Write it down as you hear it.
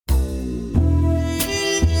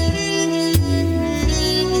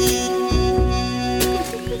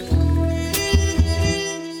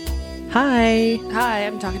Hi. Hi,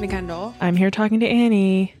 I'm talking to Kendall. I'm here talking to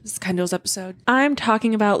Annie. This is Kendall's episode. I'm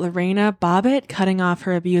talking about Lorena Bobbitt cutting off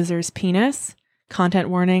her abuser's penis. Content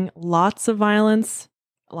warning, lots of violence,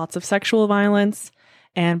 lots of sexual violence,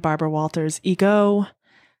 and Barbara Walters' ego.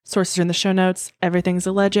 Sources are in the show notes. Everything's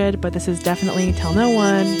alleged, but this is definitely tell no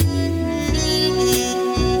one.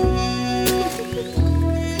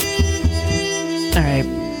 All right.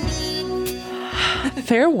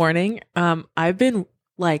 Fair warning. I've been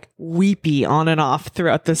like weepy on and off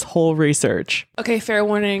throughout this whole research. Okay, fair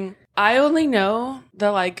warning. I only know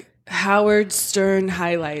the Howard Stern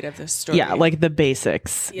highlight of this story. Yeah, like the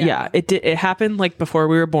basics. Yeah, it happened like before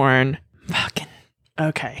we were born. Fucking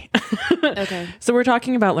okay. Okay. So we're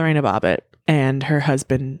talking about Lorena Bobbitt and her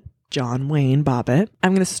husband John Wayne Bobbitt.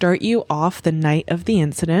 I'm going to start you off the night of the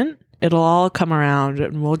incident. It'll all come around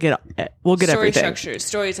and we'll get Story everything. Structure,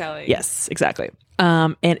 storytelling. Yes, exactly.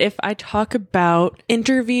 And if I talk about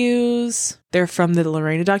interviews, they're from the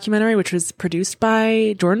Lorena documentary, which was produced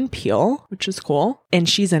by Jordan Peele, which is cool. And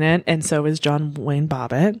she's in it. And so is John Wayne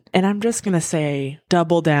Bobbitt. And I'm just going to say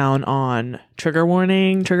double down on trigger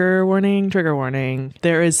warning, trigger warning, trigger warning.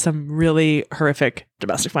 There is some really horrific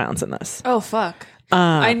domestic violence in this. Oh, fuck.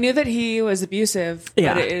 I knew that he was abusive,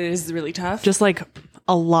 but it is really tough. Just like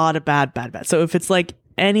a lot of bad. So if it's like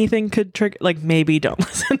anything could trigger, like maybe don't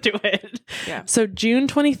listen to it. Yeah. So June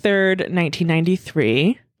 23rd,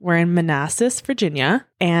 1993, we're in Manassas, Virginia,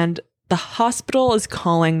 and the hospital is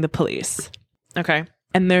calling the police. Okay.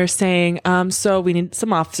 And they're saying, so we need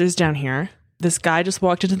some officers down here. This guy just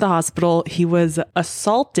walked into the hospital. He was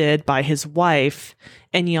assaulted by his wife,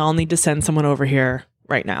 and y'all need to send someone over here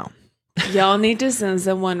right now. Y'all need to send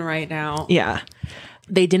someone right now. Yeah.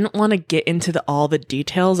 They didn't want to get into all the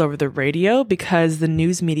details over the radio because the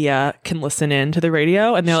news media can listen in to the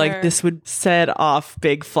radio, and they're like, this would set off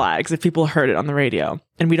big flags if people heard it on the radio,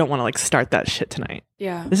 and we don't want to start that shit tonight.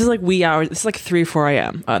 Yeah. This is like wee hours. This is like 4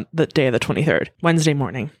 a.m. on the day of the 23rd, Wednesday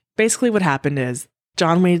morning. Basically what happened is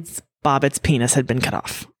John Wayne Bobbitt's penis had been cut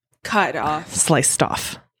off. Sliced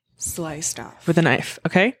off. With a knife,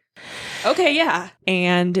 okay? Okay, yeah.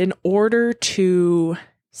 And in order to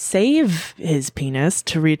save his penis,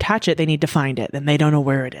 to reattach it, they need to find it, and they don't know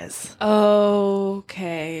where it is.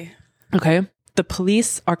 Okay. The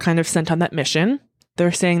police are kind of sent on that mission.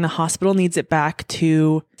 They're saying the hospital needs it back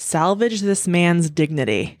to salvage this man's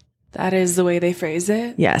dignity. That is the way they phrase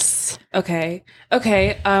it? Yes. Okay.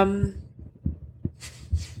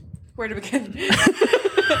 Where to begin?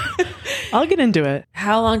 I'll get into it.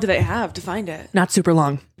 How long do they have to find it? Not super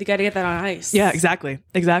long. They got to get that on ice. Yeah, exactly.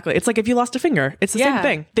 It's like if you lost a finger. It's the same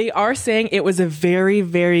thing. They are saying it was a very,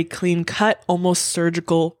 very clean cut, almost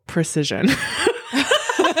surgical precision.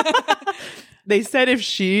 They said if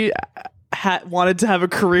she wanted to have a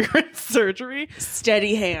career in surgery,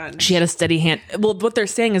 steady hand. She had a steady hand. Well, what they're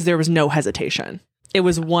saying is there was no hesitation. It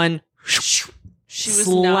was one. She was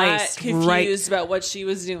not confused about what she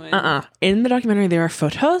was doing. In the documentary, there are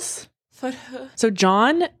photos. So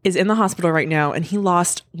John is in the hospital right now, and he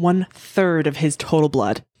lost 1/3 of his total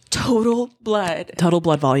blood. Total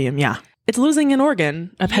blood volume, yeah. It's losing an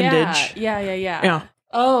organ, appendage. Yeah.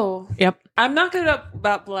 Oh. Yep. I'm not good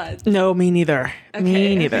about blood. No, me neither.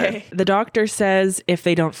 Okay. The doctor says if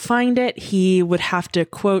they don't find it, he would have to,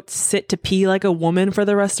 quote, sit to pee like a woman for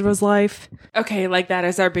the rest of his life. Okay, that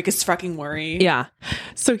is our biggest fucking worry. Yeah.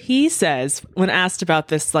 So he says, when asked about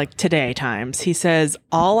this, Today Times, he says,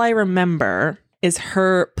 all I remember is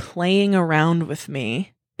her playing around with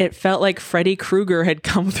me. It felt like Freddy Krueger had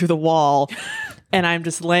come through the wall, and I'm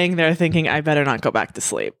just laying there thinking I better not go back to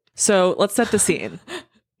sleep. So let's set the scene.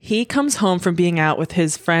 He comes home from being out with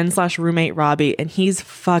his friend/roommate Robbie, and he's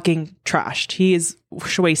fucking trashed. He is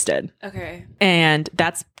wasted. Okay. And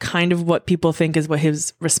that's kind of what people think is what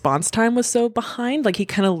his response time was so behind. He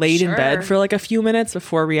kind of laid in bed for a few minutes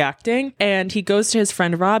before reacting. And he goes to his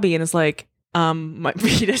friend Robbie and is like, my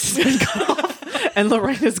fetus has been cut off. And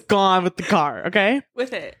Lorena's gone with the car, okay?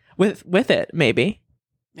 With it. With it, maybe.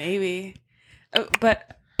 Oh,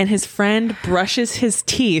 but... And his friend brushes his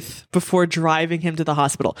teeth before driving him to the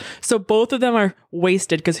hospital. So both of them are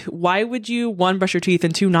wasted because why would you, one, brush your teeth,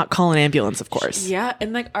 and two, not call an ambulance, of course? Yeah.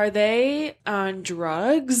 And are they on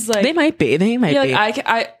drugs? They might be. They might be.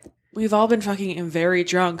 We've all been fucking very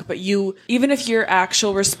drunk, but even if your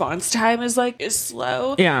actual response time is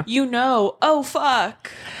slow, yeah, oh, fuck.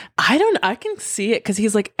 I can see it because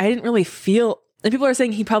he's I didn't really feel. And people are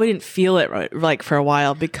saying he probably didn't feel it for a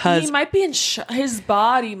while because he might be in shock. His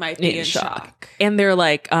body might be in shock. And they're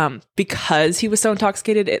because he was so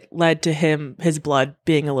intoxicated, it led to his blood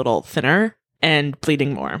being a little thinner and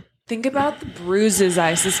bleeding more. Think about the bruises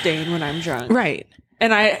I sustain when I'm drunk. Right.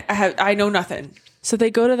 And I know nothing. So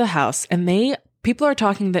they go to the house and people are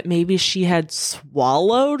talking that maybe she had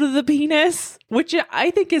swallowed the penis, which I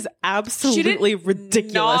think is absolutely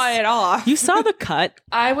ridiculous. Gnaw it off. You saw the cut.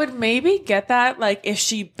 I would maybe get that, like, if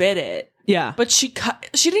she bit it. Yeah. But she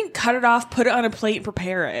didn't cut it off, put it on a plate, and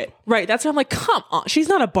prepare it. Right. That's why I'm like, come on. She's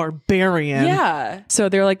not a barbarian. Yeah. So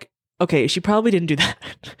they're like, okay, she probably didn't do that.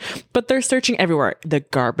 But they're searching everywhere. The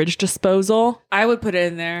garbage disposal. I would put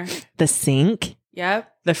it in there. The sink.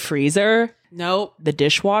 Yep. The freezer. Nope. The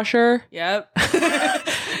dishwasher. Yep.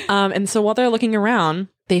 And so while they're looking around,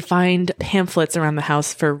 they find pamphlets around the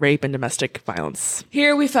house for rape and domestic violence.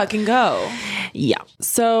 Here we fucking go. Yeah.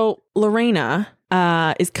 So Lorena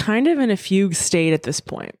is kind of in a fugue state at this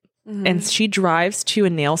point. Mm-hmm. And she drives to a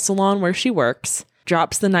nail salon where she works,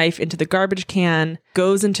 drops the knife into the garbage can,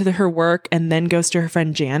 goes into her work, and then goes to her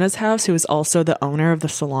friend Jana's house, who is also the owner of the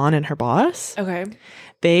salon and her boss. Okay.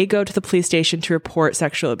 They go to the police station to report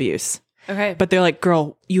sexual abuse. Okay. But they're like,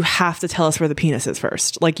 girl, you have to tell us where the penis is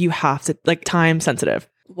first. Like, you have to, like, time sensitive.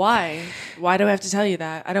 Why? Why do I have to tell you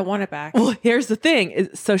that? I don't want it back. Well, here's the thing.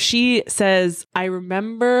 So she says,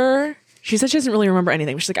 she said she doesn't really remember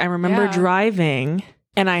anything. She's like, I remember driving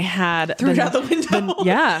and I had... Threw it out the window.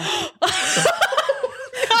 Yeah.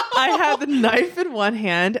 I had the knife in one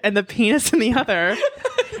hand and the penis in the other.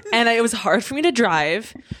 And it was hard for me to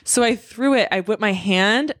drive. So I threw it. I whipped my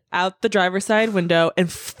hand out the driver's side window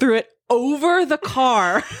and threw it over the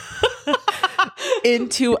car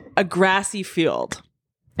into a grassy field.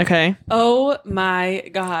 Okay. Oh my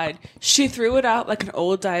God. She threw it out like an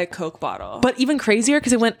old Diet Coke bottle. But even crazier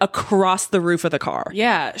because it went across the roof of the car.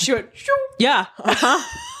 Yeah. She went, shoo. Yeah.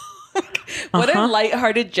 What a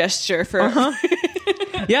lighthearted gesture for.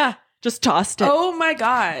 Yeah. Just tossed it. Oh my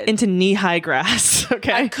God. Into knee-high grass.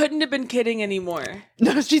 Okay. I couldn't have been kidding anymore.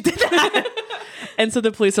 No, she did that. And so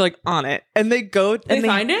the police are like on it. And they go and they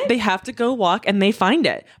find it? They have to go walk and they find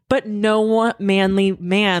it. But no manly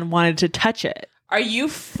man wanted to touch it. Are you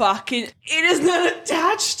fucking... It is not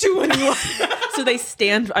attached to anyone. So they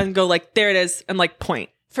stand and go like, there it is, and like point.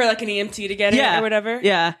 For like an EMT to get it or whatever?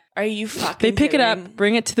 Yeah. Are you fucking They pick kidding? it up,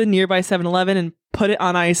 bring it to the nearby 7-Eleven, and put it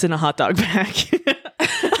on ice in a hot dog bag.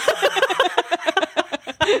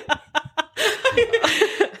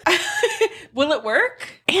 Will it work?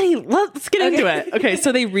 Annie, let's get into it. Okay,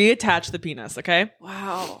 so they reattach the penis, okay?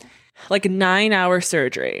 Wow. Like a 9-hour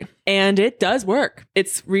surgery. And it does work.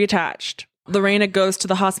 It's reattached. Lorena goes to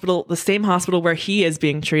the hospital, the same hospital where he is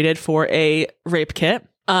being treated for a rape kit.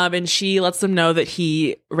 And she lets them know that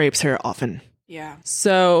he rapes her often. Yeah.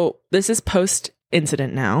 So this is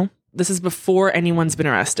post-incident now. This is before anyone's been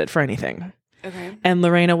arrested for anything. Okay. And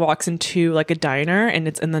Lorena walks into like a diner and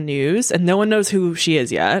it's in the news and no one knows who she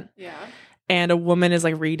is yet. Yeah. And a woman is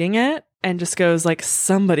like reading it and just goes like,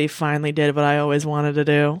 somebody finally did what I always wanted to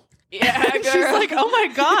do. Yeah, girl. She's like, oh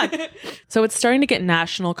my God. So it's starting to get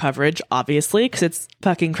national coverage, obviously, because it's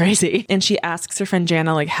fucking crazy. And she asks her friend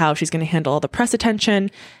Jana like how she's going to handle all the press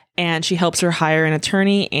attention. And she helps her hire an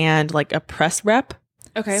attorney and like a press rep.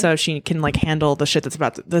 Okay. So she can like handle the shit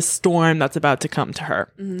the storm that's about to come to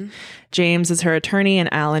her. Mm-hmm. James is her attorney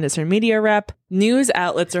and Alan is her media rep. News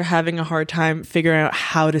outlets are having a hard time figuring out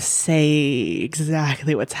how to say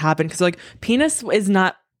exactly what's happened. Because like penis is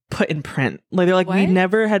not put in print. Like they're like, what? We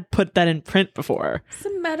never had put that in print before. It's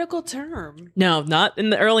a medical term. No, not in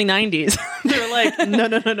the early 90s. They're like,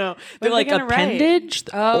 no. They're like appendage,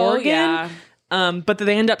 organ. Yeah. But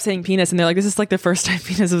they end up saying penis and they're like, this is like the first time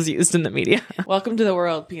penis was used in the media. Welcome to the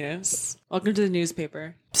world, penis. Welcome to the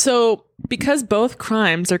newspaper. So because both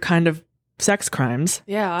crimes are kind of sex crimes,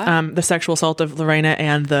 the sexual assault of Lorena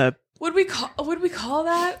and the... Would we call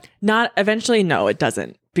that? Not eventually, no, it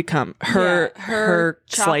doesn't become her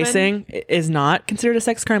slicing is not considered a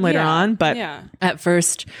sex crime later on, but at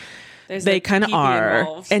first they kind of are.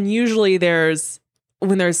 Involved. And usually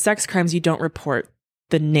when there's sex crimes, you don't report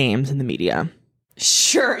the names in the media.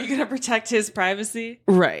 Sure, you're gonna protect his privacy,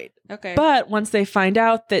 right? Okay, but once they find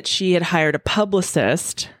out that she had hired a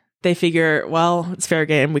publicist, they figure, well, it's fair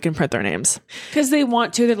game. We can print their names because they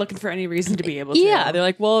want to. They're looking for any reason to be able to. Yeah, they're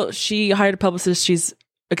like, well, she hired a publicist. She's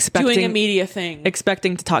doing a media thing,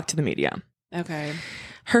 expecting to talk to the media. Okay.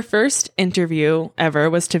 Her first interview ever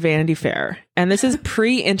was to Vanity Fair. And this is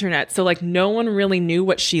pre-internet. So like no one really knew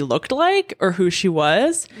what she looked like or who she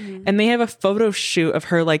was. Mm-hmm. And they have a photo shoot of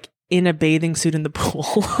her like in a bathing suit in the pool.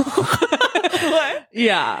 What?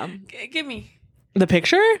 Yeah. Give me the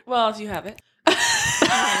picture. Well, if you have it.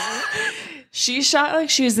 She shot like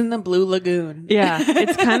she was in the Blue Lagoon. Yeah.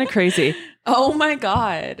 It's kind of crazy. Oh my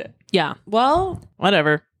God. Yeah. Well,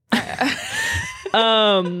 whatever.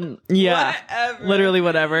 Yeah, whatever. Literally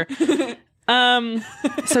whatever.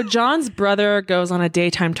 So John's brother goes on a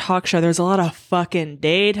daytime talk show. There's a lot of fucking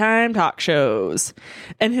daytime talk shows.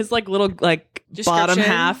 And his like little like bottom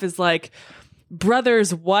half is like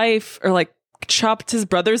brother's wife or like chopped his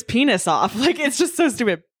brother's penis off. Like it's just so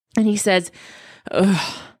stupid. And he says,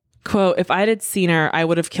 quote, if I had seen her, I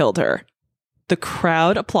would have killed her. The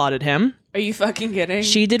crowd applauded him. Are you fucking kidding?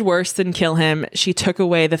 She did worse than kill him. She took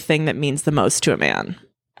away the thing that means the most to a man.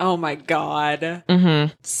 Oh my God.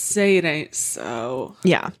 Mm-hmm. Say it ain't so.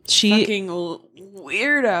 Yeah. She fucking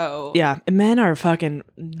weirdo. Yeah. Men are fucking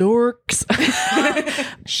dorks.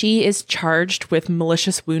 She is charged with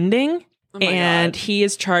malicious wounding and he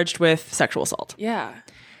is charged with sexual assault. Yeah.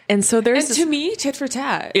 And so there's to me, tit for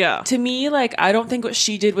tat. Yeah. To me, like, I don't think what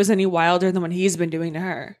she did was any wilder than what he's been doing to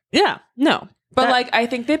her. Yeah. No. But like, I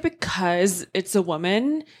think that because it's a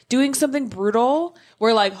woman doing something brutal,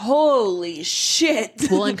 we're like, holy shit.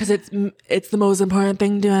 Well, and because it's the most important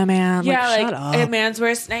thing to a man. Yeah, like, like shut up. a man's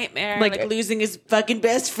worst nightmare, Like, losing his fucking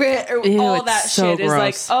best friend, or ew, all that so shit gross.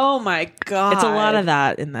 is like, oh my God. It's a lot of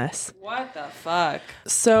that in this. What the fuck?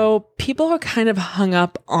 So people are kind of hung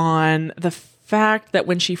up on the fact that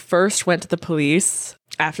when she first went to the police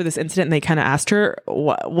after this incident and they kind of asked her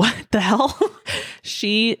what the hell,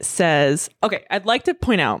 she says, okay, I'd like to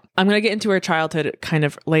point out, I'm going to get into her childhood kind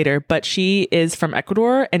of later, but she is from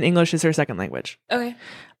Ecuador and English is her second language. Okay.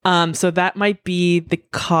 So that might be the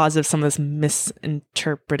cause of some of this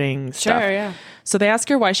misinterpreting stuff. Sure, yeah. So they ask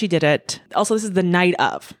her why she did it. Also, this is the night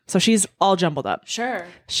of. So she's all jumbled up. Sure.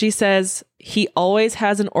 She says, he always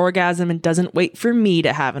has an orgasm and doesn't wait for me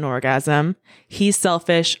to have an orgasm. He's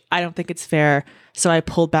selfish. I don't think it's fair. So I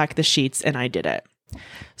pulled back the sheets and I did it.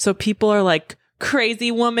 So people are like,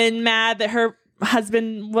 crazy woman mad that her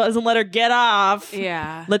husband wasn't let her get off.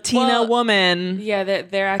 Yeah. Latina woman. Yeah,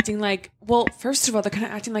 they're acting like, well, first of all, they're kind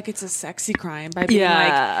of acting like it's a sexy crime by being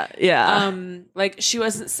like she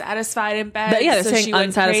wasn't satisfied in bed. But yeah, they're so saying she went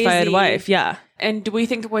unsatisfied crazy. wife. Yeah. And do we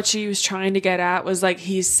think what she was trying to get at was like,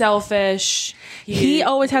 he's selfish. He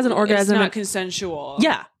always has an orgasm. It's not consensual.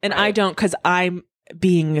 Yeah. And right? I don't, because I'm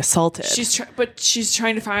being assaulted. But she's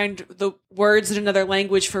trying to find the words in another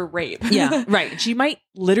language for rape. Yeah. Right. She might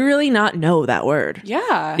literally not know that word.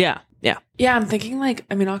 Yeah. Yeah. Yeah. Yeah. I'm thinking like,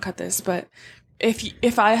 I mean, I'll cut this, but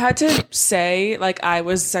if I had to say like I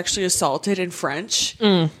was sexually assaulted in French,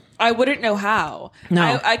 I wouldn't know how.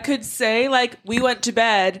 No. I could say like, we went to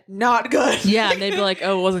bed, not good. Yeah. And they'd be like,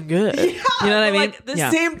 oh, it wasn't good. Yeah, you know what I mean? Like the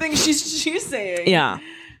same thing she's saying. Yeah.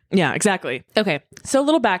 Yeah, exactly. Okay. So a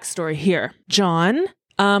little backstory here. John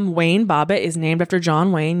Wayne Bobbitt is named after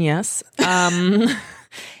John Wayne. Yes.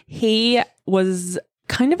 He was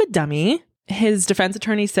kind of a dummy. His defense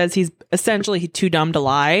attorney says he's essentially too dumb to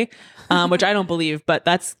lie, which I don't believe, but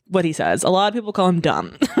that's what he says. A lot of people call him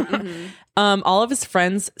dumb. All of his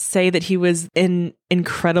friends say that he was in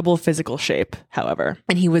incredible physical shape, however,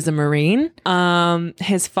 and he was a Marine.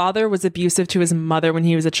 His father was abusive to his mother when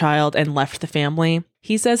he was a child and left the family.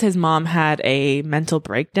 He says his mom had a mental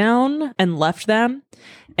breakdown and left them,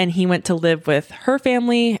 and he went to live with her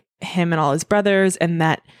family, him and all his brothers, and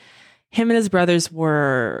that him and his brothers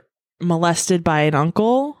were molested by an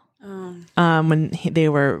uncle when they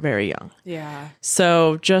were very young. Yeah.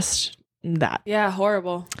 So just that. Yeah,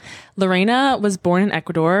 horrible. Lorena was born in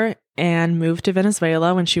Ecuador and moved to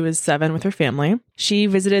Venezuela when she was 7 with her family. She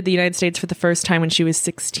visited the United States for the first time when she was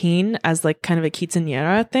 16 as like kind of a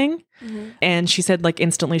quinceañera thing. And she said like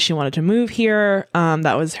instantly she wanted to move here.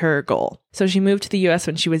 That was her goal. So she moved to the US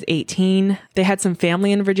when she was 18. They had some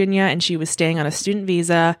family in Virginia and she was staying on a student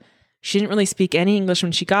visa. She didn't really speak any English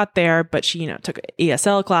when she got there, but she, took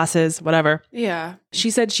ESL classes, whatever. Yeah. She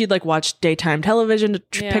said she'd like watch daytime television to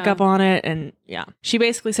pick up on it. And yeah, she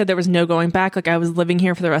basically said there was no going back. Like I was living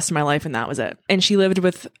here for the rest of my life and that was it. And she lived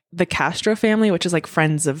with the Castro family, which is like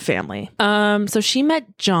friends of family. So she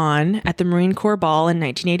met John at the Marine Corps Ball in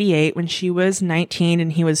 1988 when she was 19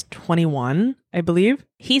 and he was 21, I believe.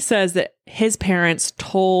 He says that his parents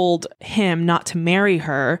told him not to marry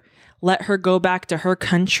her, let her go back to her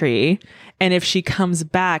country, and if she comes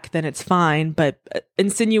back, then it's fine, but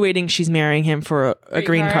insinuating she's marrying him for a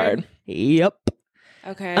green card. Yep.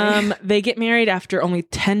 Okay. They get married after only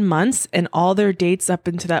 10 months, and all their dates up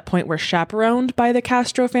until that point were chaperoned by the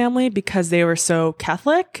Castro family because they were so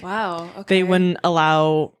Catholic. Wow. Okay. They wouldn't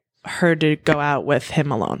allow her to go out with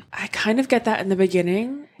him alone. I kind of get that in the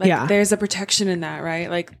beginning. Like, Yeah. there's a protection in that, right?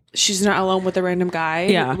 Like, she's not alone with a random guy.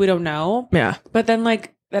 Yeah. We don't know. Yeah. But then,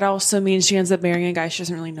 like, that also means she ends up marrying a guy she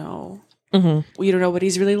doesn't really know. Mm-hmm. You don't know what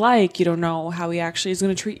he's really like. You don't know how he actually is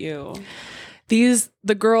going to treat you.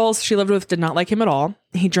 The girls she lived with did not like him at all.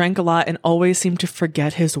 He drank a lot and always seemed to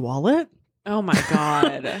forget his wallet. Oh my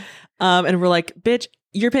God. And we're like, bitch,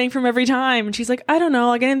 you're paying for him every time. And she's like, I don't know.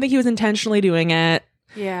 Like, I didn't think he was intentionally doing it.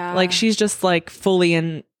 Yeah. Like, she's just like fully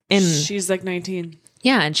in. She's like 19.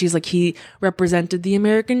 Yeah. And she's like, he represented the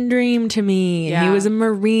American dream to me. And he was a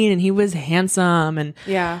Marine and he was handsome and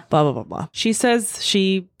blah, blah, blah, blah. She says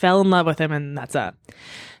she fell in love with him and that's it.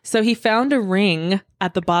 So he found a ring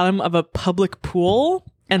at the bottom of a public pool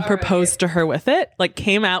and proposed to her with it. Like,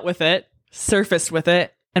 came out with it, surfaced with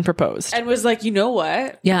it, and proposed. And was like, you know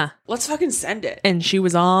what? Yeah. Let's fucking send it. And she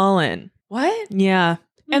was all in. What? Yeah.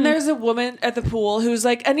 And there's a woman at the pool who's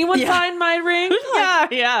like, anyone find my ring?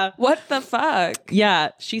 Yeah. What the fuck?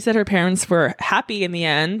 Yeah. She said her parents were happy in the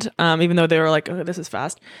end, even though they were like, oh, this is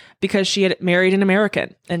fast, because she had married an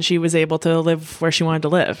American and she was able to live where she wanted to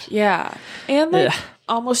live. Yeah. And like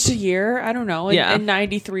almost a year, I don't know, in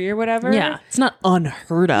 93 or whatever. Yeah. It's not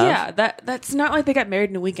unheard of. Yeah. That's not like they got married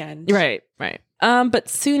in a weekend. Right. Right. But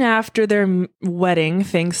soon after their wedding,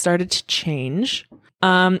 things started to change.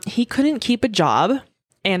 He couldn't keep a job.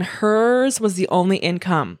 And hers was the only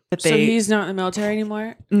income that they... So he's not in the military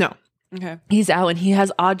anymore? No. Okay. He's out and he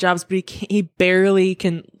has odd jobs, but he barely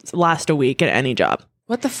can last a week at any job.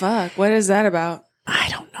 What the fuck? What is that about? I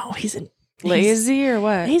don't know. He's lazy or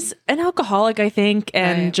what? He's an alcoholic, I think,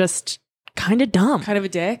 and just kind of dumb. Kind of a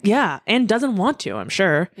dick? Yeah. And doesn't want to, I'm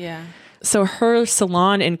sure. Yeah. So her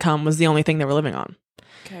salon income was the only thing they were living on.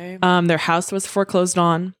 Okay. Their house was foreclosed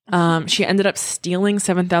on. She ended up stealing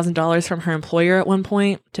 $7,000 from her employer at one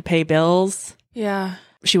point to pay bills. Yeah.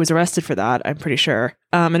 She was arrested for that, I'm pretty sure.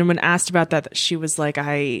 And when asked about that, she was like,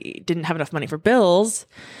 I didn't have enough money for bills.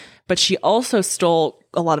 But she also stole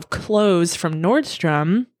a lot of clothes from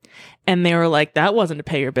Nordstrom. And they were like, that wasn't to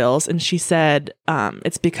pay your bills. And she said,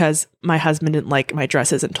 it's because my husband didn't like my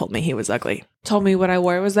dresses and told me he was ugly. Told me what I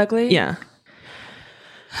wore was ugly? Yeah.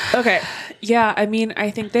 Okay. Yeah, I mean, I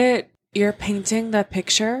think that you're painting that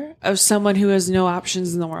picture of someone who has no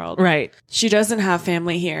options in the world. Right. She doesn't have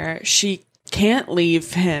family here. She can't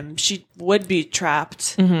leave him. She would be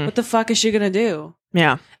trapped. Mm-hmm. What the fuck is she going to do?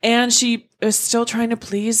 Yeah. And she is still trying to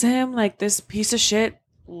please him, like this piece of shit,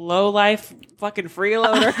 low life fucking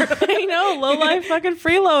freeloader. I know, low life fucking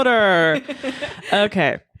freeloader.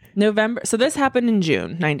 Okay. November. So this happened in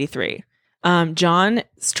June, 93.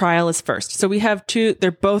 John's trial is first. So we have two,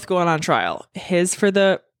 they're both going on trial. His for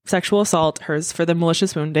the sexual assault, hers for the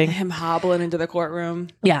malicious wounding. Him hobbling into the courtroom.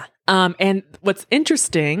 Yeah. And what's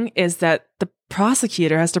interesting is that the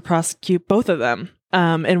prosecutor has to prosecute both of them.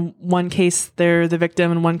 In one case, they're the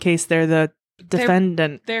victim. In one case, they're the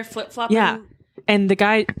defendant. They're flip-flopping. Yeah. And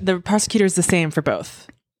the prosecutor is the same for both.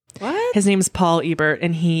 What? His name is Paul Ebert,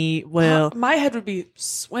 and he will... My head would be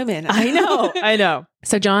swimming. I know.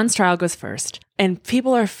 So John's trial goes first, and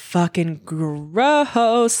people are fucking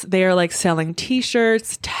gross. They are like selling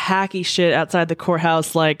t-shirts, tacky shit outside the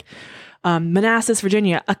courthouse, like Manassas,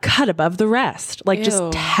 Virginia, a cut above the rest. Like,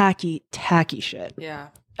 just tacky shit. Yeah.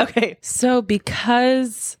 Okay. So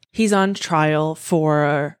because he's on trial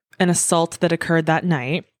for an assault that occurred that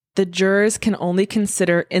night, the jurors can only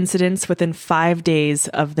consider incidents within 5 days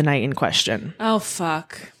of the night in question. Oh,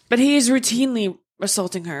 fuck. But he's routinely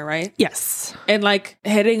assaulting her, right? Yes. And like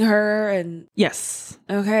hitting her and... Yes.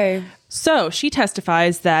 Okay. So she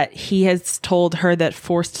testifies that he has told her that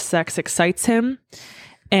forced sex excites him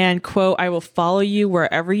and, quote, I will follow you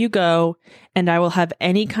wherever you go and I will have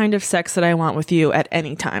any kind of sex that I want with you at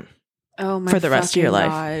any time. Oh, my for the rest of your life.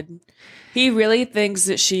 God. He really thinks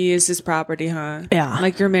that she is his property, huh? Yeah.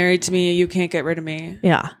 Like, you're married to me. You can't get rid of me.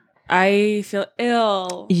 Yeah. I feel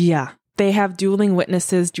ill. Yeah. They have dueling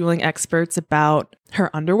witnesses, dueling experts about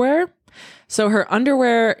her underwear. So her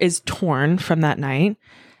underwear is torn from that night.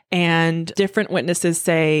 And different witnesses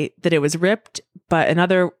say that it was ripped, but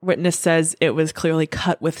another witness says it was clearly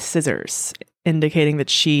cut with scissors, indicating that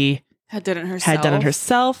she had done it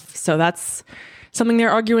herself. So that's something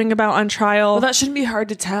they're arguing about on trial. Well, that shouldn't be hard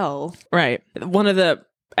to tell. Right. One of the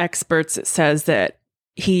experts says that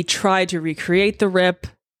he tried to recreate the rip,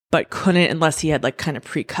 but couldn't unless he had like kind of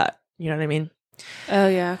pre-cut. You know what I mean? Oh,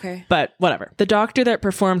 yeah. Okay. But whatever. The doctor that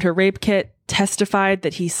performed her rape kit testified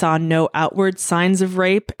that he saw no outward signs of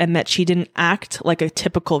rape and that she didn't act like a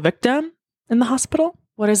typical victim in the hospital.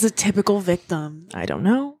 What is a typical victim? I don't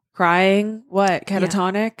know. Crying? What?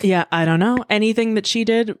 Catatonic? Yeah, I don't know. Anything that she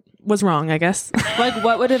did was wrong, I guess. Like,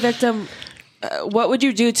 what would a victim... what would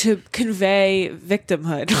you do to convey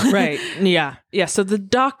victimhood? Right. Yeah. Yeah. So the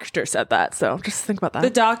doctor said that. So just think about that. The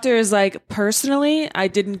doctor is like, personally, I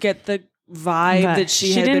didn't get the vibe that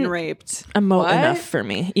she had been raped. Emote enough for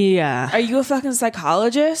me. Yeah. Are you a fucking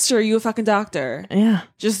psychologist or are you a fucking doctor? Yeah.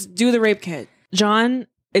 Just do the rape kit. John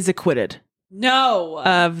is acquitted. No.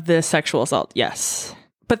 Of the sexual assault. Yes.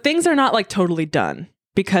 But things are not like totally done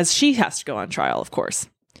because she has to go on trial, of course.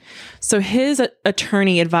 So his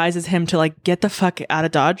attorney advises him to like get the fuck out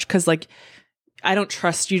of Dodge because like I don't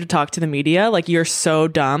trust you to talk to the media. Like you're so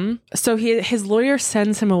dumb. So his lawyer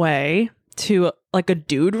sends him away to like a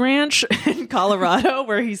dude ranch in Colorado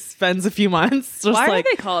where he spends a few months. Why like, are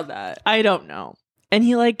they called that? I don't know. And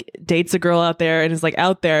he like dates a girl out there and is like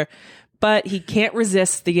out there, but he can't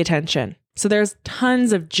resist the attention. So there's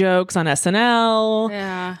tons of jokes on SNL.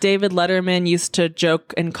 Yeah. David Letterman used to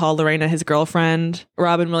joke and call Lorena his girlfriend.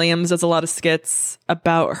 Robin Williams does a lot of skits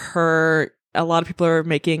about her. A lot of people are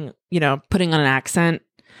making, putting on an accent.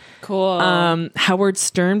 Cool. Howard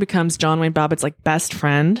Stern becomes John Wayne Bobbitt's like best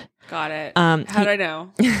friend. Got it. How'd I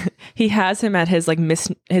know? He has him at his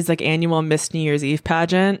annual Miss New Year's Eve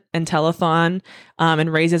pageant and telethon,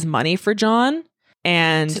 and raises money for John.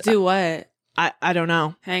 And to do what? I don't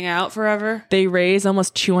know. Hang out forever? They raise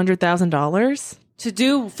almost $200,000. To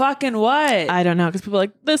do fucking what? I don't know, because people are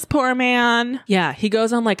like, this poor man. Yeah, he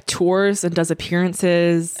goes on like tours and does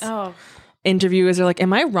appearances. Oh. Interviewers are like,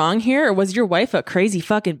 am I wrong here? Or was your wife a crazy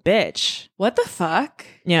fucking bitch? What the fuck?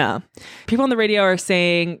 Yeah. People on the radio are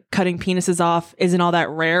saying cutting penises off isn't all that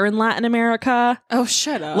rare in Latin America. Oh,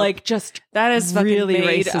 shut up. Like, just that is fucking really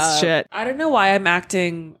made racist up shit. I don't know why I'm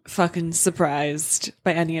acting fucking surprised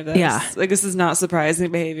by any of this. Yeah. Like, this is not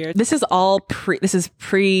surprising behavior. This is all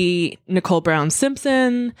pre Nicole Brown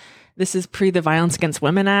Simpson. This is pre the Violence Against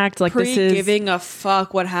Women Act. Like pre this is giving a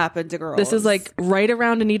fuck what happened to girls. This is like right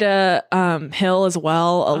around Anita Hill as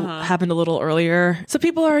well. Happened a little earlier. So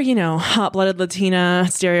people are, hot-blooded Latina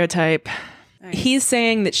stereotype. Nice. He's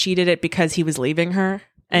saying that she did it because he was leaving her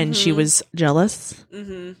and she was jealous.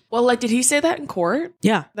 Mm-hmm. Well, like, did he say that in court?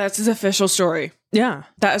 Yeah. That's his official story. Yeah.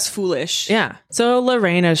 That is foolish. Yeah. So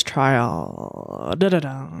Lorena's trial.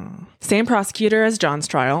 Same prosecutor as John's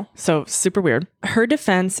trial. So super weird. Her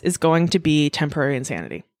defense is going to be temporary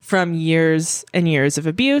insanity from years and years of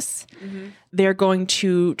abuse. Mm-hmm. They're going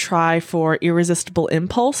to try for irresistible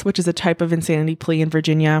impulse, which is a type of insanity plea in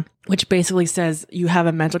Virginia, which basically says you have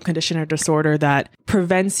a mental condition or disorder that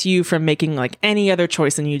prevents you from making like any other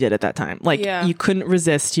choice than you did at that time. Like you couldn't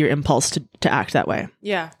resist your impulse to act that way.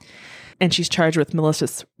 Yeah. And she's charged with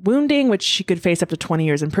malicious wounding, which she could face up to 20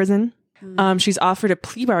 years in prison. She's offered a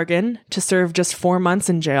plea bargain to serve just 4 months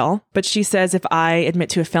in jail. But she says, if I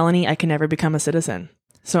admit to a felony, I can never become a citizen.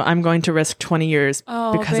 So I'm going to risk 20 years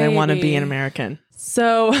because I want to be an American.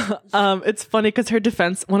 So it's funny because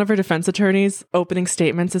one of her defense attorneys' opening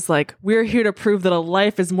statements is like, we're here to prove that a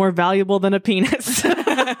life is more valuable than a penis.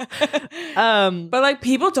 But like,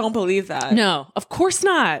 people don't believe that. No, of course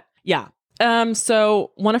not. Yeah.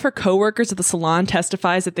 So one of her coworkers at the salon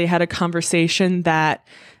testifies that they had a conversation that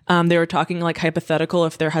they were talking like hypothetical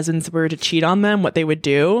if their husbands were to cheat on them, what they would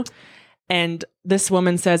do. And this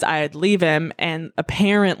woman says, I'd leave him. And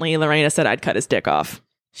apparently Lorena said, I'd cut his dick off.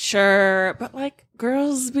 Sure. But like,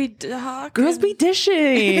 girls be talking. Girls be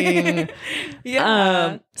dishing.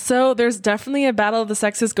 Yeah. So there's definitely a battle of the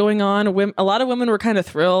sexes going on. A lot of women were kind of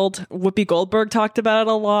thrilled. Whoopi Goldberg talked about it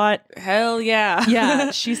a lot. Hell yeah.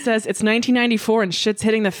 Yeah. She says it's 1994 and shit's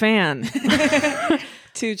hitting the fan.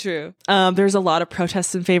 Too true. There's a lot of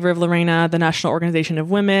protests in favor of Lorena, the National Organization of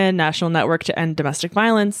Women, National Network to End Domestic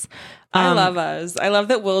Violence. I love us. I love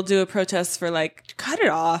that we'll do a protest for like, cut it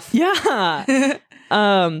off. Yeah.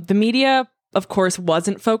 The media, of course,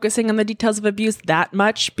 wasn't focusing on the details of abuse that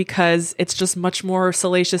much because it's just much more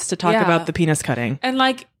salacious to talk about the penis cutting. And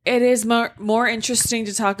like, it is more interesting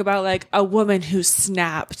to talk about like a woman who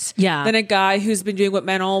snapped than a guy who's been doing what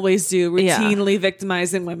men always do, routinely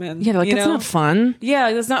victimizing women. Yeah, like, that's not fun. Yeah,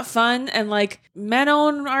 like, that's not fun. And like, men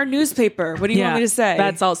own our newspaper. What do you want me to say?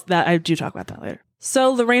 That's also that I do talk about that later.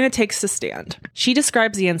 So Lorena takes the stand. She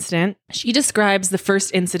describes the incident. She describes the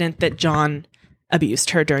first incident that John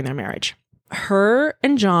abused her during their marriage. Her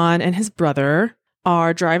and John and his brother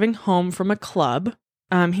are driving home from a club.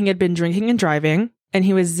 He had been drinking and driving, and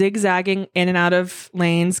he was zigzagging in and out of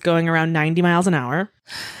lanes going around 90 miles an hour.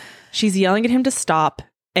 She's yelling at him to stop,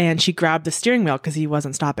 and she grabbed the steering wheel because he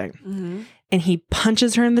wasn't stopping. Mm-hmm. And he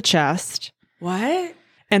punches her in the chest. What?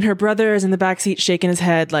 And her brother is in the backseat shaking his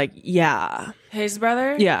head like, yeah. His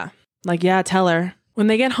brother? Yeah. Like, yeah, tell her. When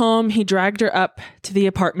they get home, he dragged her up to the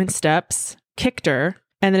apartment steps, kicked her,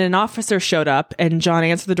 and then an officer showed up and John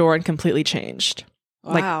answered the door and completely changed.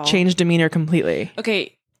 Wow. Like, changed demeanor completely.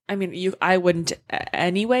 Okay. I mean, I wouldn't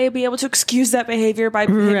anyway be able to excuse that behavior by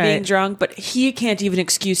him being drunk, but he can't even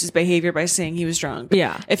excuse his behavior by saying he was drunk.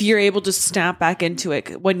 Yeah. If you're able to snap back into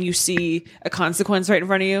it when you see a consequence right in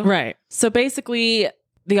front of you. Right. So basically,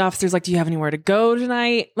 the officer's like, do you have anywhere to go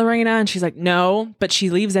tonight, Lorena? And she's like, no, but she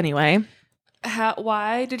leaves anyway.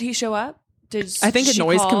 Why did he show up? I think a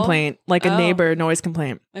noise complaint, like a neighbor noise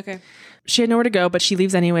complaint. Okay. She had nowhere to go, but she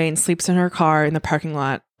leaves anyway and sleeps in her car in the parking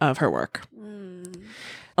lot of her work.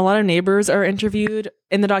 A lot of neighbors are interviewed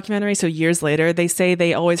in the documentary. So years later, they say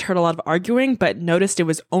they always heard a lot of arguing, but noticed it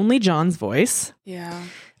was only John's voice. Yeah.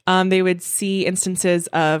 They would see instances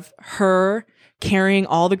of her carrying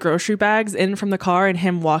all the grocery bags in from the car and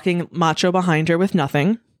him walking macho behind her with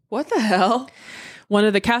nothing. What the hell? One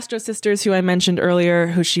of the Castro sisters, who I mentioned earlier,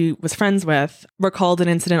 who she was friends with, recalled an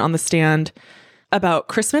incident on the stand about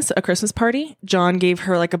a Christmas party. John gave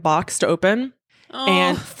her like a box to open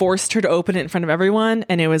and forced her to open it in front of everyone.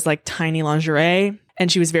 And it was like tiny lingerie.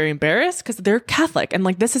 And she was very embarrassed because they're Catholic. And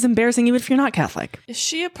like, this is embarrassing even if you're not Catholic. Is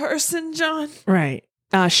she a person, John? Right.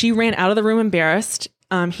 She ran out of the room embarrassed.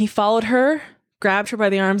 He followed her, grabbed her by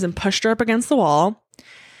the arms and pushed her up against the wall.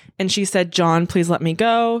 And she said, "John, please let me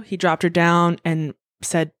go." He dropped her down and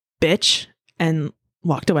said, "Bitch," and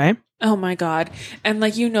walked away. Oh my God. And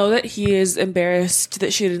like, that he is embarrassed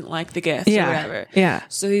that she didn't like the gift or whatever. Yeah.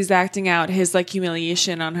 So he's acting out his like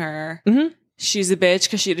humiliation on her. Mm-hmm. She's a bitch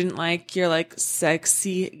because she didn't like your like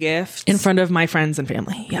sexy gift. In front of my friends and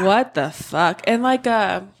family. Yeah. What the fuck? And like,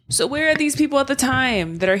 so where are these people at the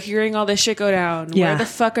time that are hearing all this shit go down? Yeah. Where the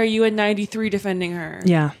fuck are you in 93 defending her?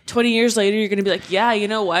 Yeah. 20 years later, you're going to be like, yeah, you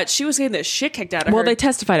know what? She was getting the shit kicked out of her. Well, they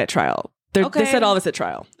testified at trial. They said all this at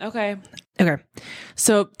trial. Okay.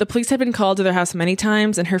 So the police had been called to their house many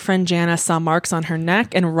times, and her friend Jana saw marks on her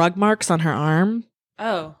neck and rug marks on her arm.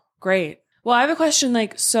 Oh, great. Well, I have a question.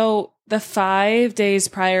 Like, so the 5 days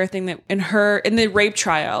prior thing that in the rape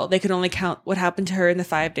trial, they could only count what happened to her in the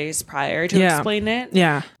 5 days prior to explain it.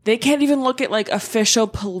 Yeah. They can't even look at like official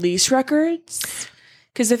police records.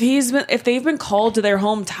 Because if they've been called to their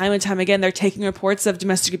home time and time again, they're taking reports of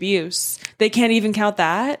domestic abuse. They can't even count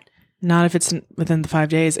that. Not if it's within the 5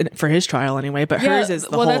 days, for his trial anyway. But hers is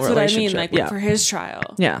the whole relationship. Well, that's what I mean. Like for his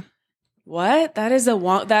trial. Yeah. What? That is a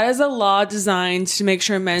law designed to make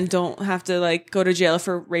sure men don't have to like go to jail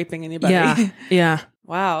for raping anybody. Yeah. Yeah.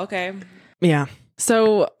 Wow. Okay. Yeah.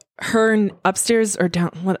 So her upstairs or down,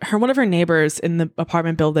 one of her neighbors in the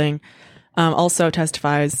apartment building, also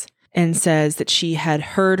testifies and says that she had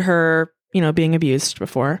heard her, being abused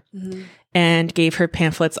before, and gave her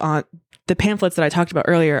pamphlets that I talked about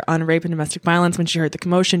earlier on rape and domestic violence when she heard the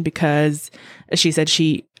commotion, because she said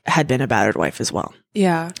she had been a battered wife as well.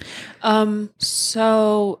 Yeah.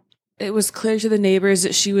 So it was clear to the neighbors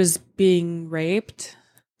that she was being raped.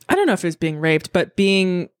 I don't know if it was being raped, but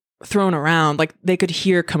being thrown around. Like they could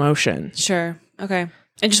hear commotion. Sure. Okay.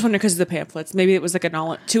 I just wonder because of the pamphlets. Maybe it was like a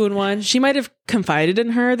 2-in-1. She might have confided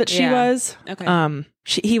in her that she was. Okay.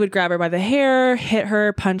 He would grab her by the hair, hit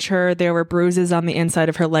her, punch her. There were bruises on the inside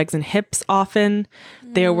of her legs and hips often.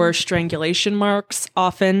 There were strangulation marks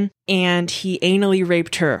often. And he anally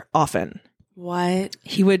raped her often. What?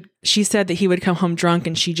 She said that he would come home drunk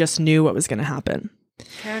and she just knew what was going to happen.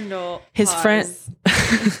 Kendall. His friend.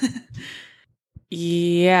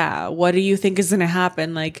 Yeah. What do you think is going to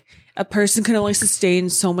happen? Like, a person can only sustain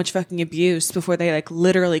so much fucking abuse before they like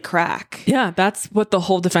literally crack. Yeah, that's what the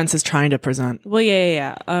whole defense is trying to present. Well,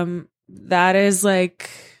 yeah. That is like,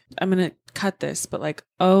 I'm going to cut this, but like,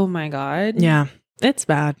 oh my God. Yeah, it's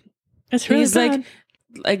bad. It's really He's bad.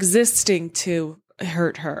 like existing to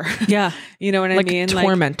hurt her. Yeah. You know what I mean?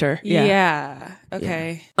 Torment her. Yeah. Yeah.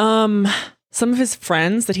 Okay. Yeah. Some of his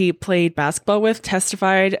friends that he played basketball with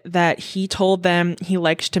testified that he told them he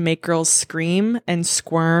liked to make girls scream and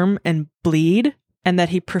squirm and bleed, and that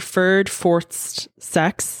he preferred forced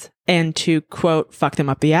sex and to, quote, fuck them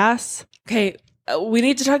up the ass. Okay, we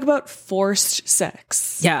need to talk about forced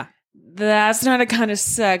sex. Yeah. That's not a kind of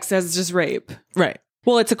sex, that's just rape. Right.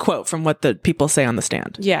 Well, it's a quote from what the people say on the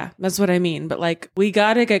stand. Yeah, that's what I mean. But like, we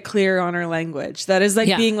got to get clear on our language. That is like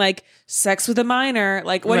being like sex with a minor.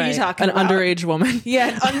 Like, what are you talking about? An underage woman. Yeah,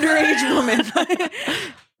 an underage woman.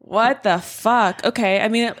 What the fuck? Okay, I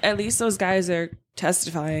mean, at least those guys are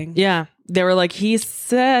testifying. Yeah, they were like, he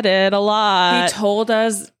said it a lot. He told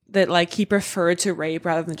us that like he preferred to rape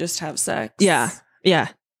rather than just have sex. Yeah, yeah.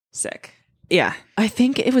 Sick. Yeah. I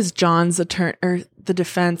think it was John's attorney or the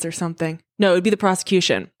defense or something. No, it would be the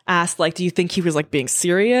prosecution. Asked, like, do you think he was like being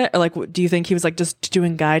serious? Or like, do you think he was like just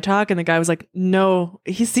doing guy talk? And the guy was like, no,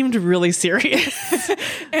 he seemed really serious.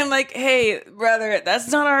 And like, hey, brother,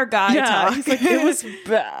 that's not our guy talk. He's like, it was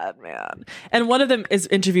bad, man. And one of them is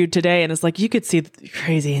interviewed today and is like, you could see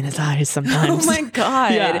crazy in his eyes sometimes. Oh my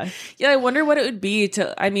God. Yeah. Yeah, I wonder what it would be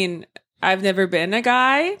to, I mean, I've never been a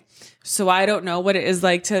guy, so I don't know what it is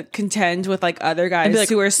like to contend with like other guys like,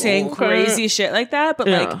 who are saying okay. crazy shit like that. But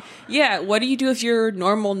Yeah. like, yeah, what do you do if you're a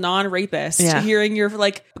normal non-rapist? Yeah. Hearing your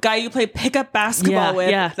like guy you play pickup basketball with.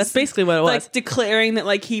 Yeah, that's basically what it was. Like declaring that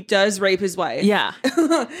like he does rape his wife. Yeah.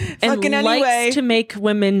 Fucking And anyway. likes to make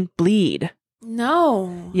women bleed.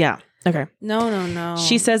 No. Yeah. Okay. No.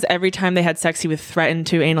 She says every time they had sex, he would threaten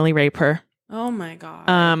to anally rape her. Oh my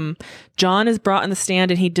God. John is brought in the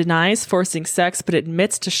stand and he denies forcing sex, but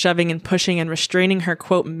admits to shoving and pushing and restraining her,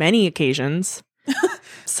 quote, many occasions.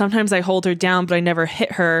 Sometimes I hold her down, but I never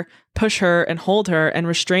hit her, push her, and hold her and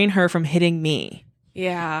restrain her from hitting me.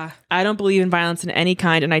 Yeah. I don't believe in violence in any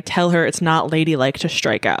kind, and I tell her it's not ladylike to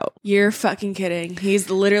strike out. You're fucking kidding. He's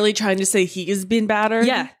literally trying to say he's been battered.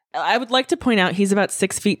 Yeah. I would like to point out he's about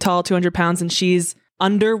 6 feet tall, 200 pounds, and she's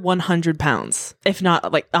under 100 pounds, if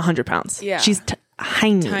not like 100 pounds. Yeah. She's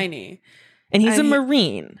tiny. Tiny. And he's And a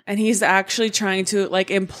Marine. And he's actually trying to like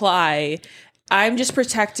imply, I'm just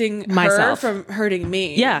protecting Myself. her from hurting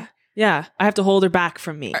me. Yeah. Yeah. I have to hold her back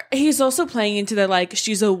from me. He's also playing into the like,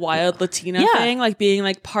 she's a wild Latina Yeah. thing. Like being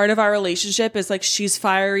like part of our relationship is like, she's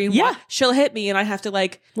fiery. And Yeah. she'll hit me and I have to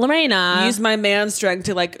like Lorena. use my man strength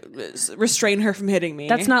to like restrain her from hitting me.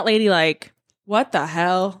 That's not ladylike. What the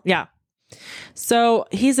hell? Yeah. So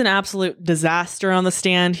he's an absolute disaster on the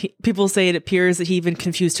stand. People say it appears that he even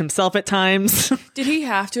confused himself at times. Did he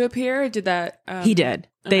have to appear? Did that? He did.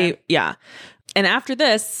 Okay. Yeah. And after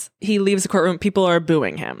this, he leaves the courtroom. People are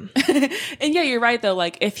booing him. And yeah, you're right though.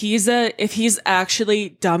 Like if he's actually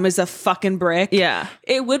dumb as a fucking brick, Yeah.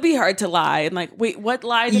 it would be hard to lie. And like, wait, what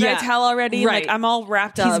lie did I Yeah. tell already? Right. Like I'm all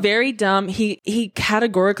wrapped up. He's very dumb. He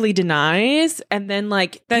categorically denies, and then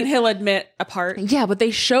like Then he'll admit a part. yeah, but they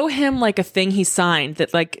show him like a thing he signed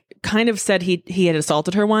that like kind of said he had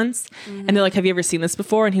assaulted her once, and they're like, "Have you ever seen this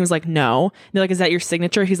before?" And he was like, "No." And they're like, "Is that your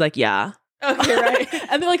signature?" He's like, "Yeah." Okay, right.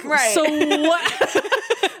 And they're like, Right. "So what?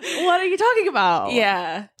 What are you talking about?"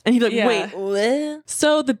 Yeah. And he's like, Yeah. "Wait, what?"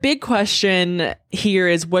 So the big question here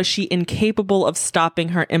is, was she incapable of stopping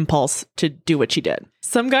her impulse to do what she did?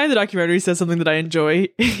 Some guy in the documentary says something that I enjoy.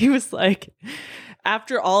 He was like,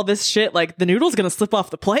 after all this shit, like the noodle's gonna slip off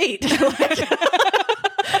the plate.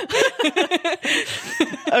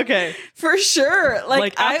 Okay. For sure.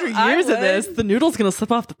 Like after years of this, the noodle's gonna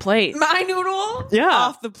slip off the plate. my noodle Yeah.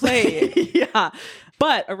 off the plate. Yeah.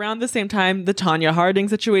 But around the same time, the Tanya Harding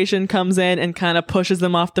situation comes in and kind of pushes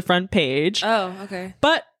them off the front page. Oh, okay.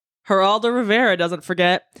 But Geraldo Rivera doesn't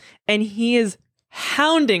forget, and he is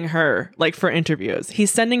hounding her like for interviews.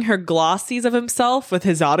 He's sending her glossies of himself with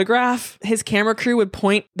his autograph. His camera crew would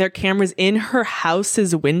point their cameras in her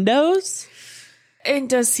house's windows. And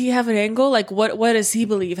does he have an angle? Like what does he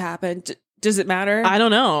believe happened? Does it matter? I don't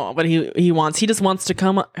know what he wants. He just wants to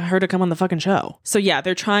come on the fucking show. So yeah,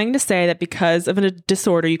 they're trying to say that because of a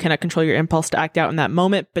disorder, you cannot control your impulse to act out in that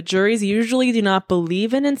moment. But juries usually do not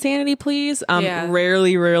believe in insanity pleas. Yeah.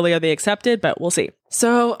 Rarely are they accepted, but we'll see.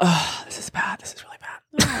 So this is bad. This is really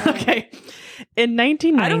bad. Okay. In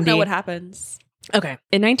 1990, I don't know what happens. Okay.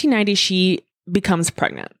 In 1990, she becomes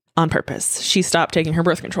pregnant on purpose. She stopped taking her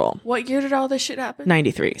birth control. What year did all this shit happen?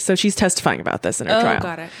 93. So she's testifying about this in her trial. Oh,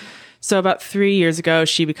 got it. So about 3 years ago,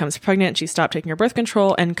 she becomes pregnant. She stopped taking her birth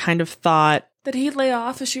control and kind of thought, Did he lay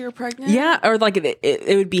off if she were pregnant? yeah, or like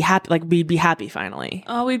it would be happy, like we'd be happy finally.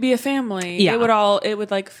 Oh, we'd be a family. Yeah. It would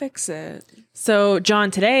like fix it. So John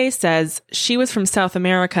today says she was from South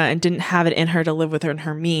America and didn't have it in her to live with her in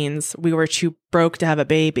her means. We were too broke to have a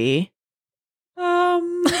baby.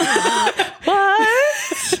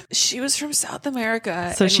 What? She was from South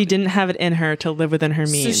America. So and she didn't have it in her to live within her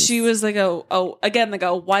means. So she was like a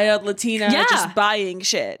wild Latina Yeah. just buying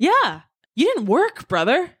shit. Yeah. You didn't work,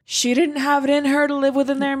 brother. She didn't have it in her to live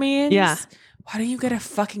within their means. Yeah. Why don't you get a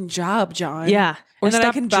fucking job, John? Yeah. Or And then I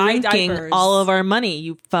stop can buy drinking diapers. all of our money,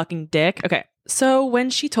 you fucking dick. Okay. So when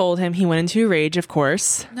she told him, he went into a rage, of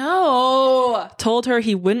course. No. Told her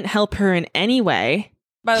he wouldn't help her in any way.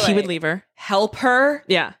 By the He way, would leave her. help her.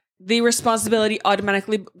 Yeah. The responsibility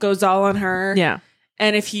automatically goes all on her. Yeah.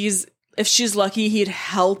 And if she's lucky, he'd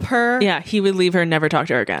help her. Yeah. He would leave her and never talk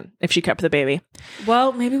to her again if she kept the baby.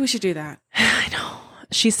 Well, maybe we should do that. I know.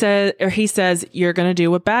 He says, you're going to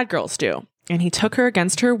do what bad girls do. And he took her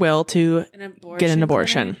against her will to get an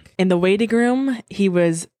abortion. clinic? In the waiting room, he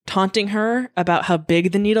was taunting her about how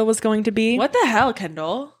big the needle was going to be. What the hell,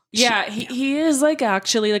 Kendall? Yeah, he is like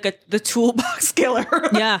actually like the toolbox killer.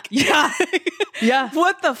 Yeah. Yeah. Yeah.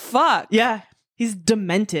 What the fuck? Yeah. He's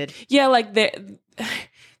demented. Yeah, like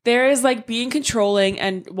There is like being controlling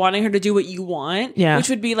and wanting her to do what you want, which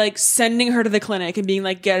would be like sending her to the clinic and being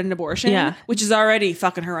like, get an abortion, which is already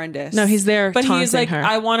fucking horrendous. No, he's there, but he's like, her.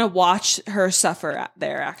 I want to watch her suffer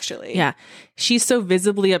there, actually. Yeah. She's so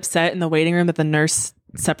visibly upset in the waiting room that the nurse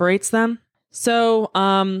separates them. So,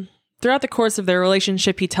 throughout the course of their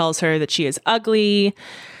relationship, he tells her that she is ugly,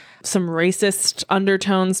 some racist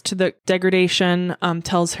undertones to the degradation,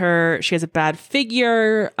 tells her she has a bad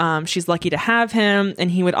figure, she's lucky to have him,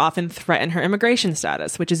 and he would often threaten her immigration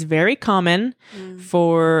status, which is very common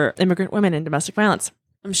for immigrant women in domestic violence.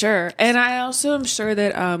 I'm sure. And I also am sure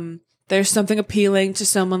that there's something appealing to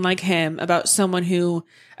someone like him about someone who,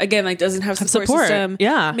 again, like doesn't have support system.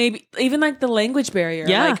 Yeah. Maybe even like the language barrier.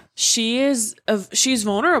 Yeah. Like she's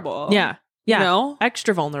vulnerable. Yeah. Yeah. You know?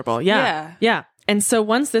 Extra vulnerable. Yeah. Yeah. And so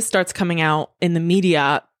once this starts coming out in the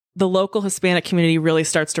media, the local Hispanic community really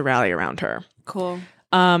starts to rally around her. Cool.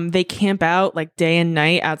 They camp out like day and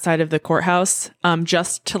night outside of the courthouse,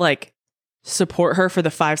 just to like support her for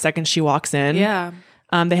the 5 seconds she walks in. Yeah.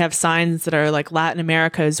 They have signs that are like Latin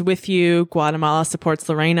America is with you. Guatemala supports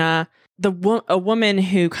Lorena. A woman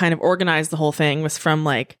who kind of organized the whole thing was from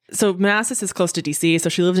like, so Manassas is close to DC. So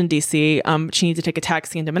she lived in DC. She needs to take a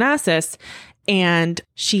taxi into Manassas, and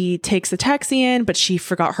she takes the taxi in, but she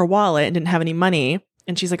forgot her wallet and didn't have any money.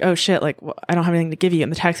 And she's like, oh shit, like I don't have anything to give you.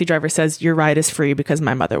 And the taxi driver says, your ride is free because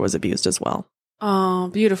my mother was abused as well. Oh,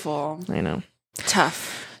 beautiful. I know.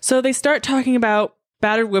 Tough. So they start talking about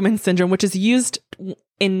battered women syndrome, which is used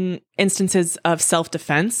in instances of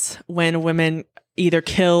self-defense when women either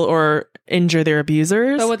kill or injure their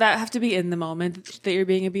abusers. But would that have to be in the moment that you're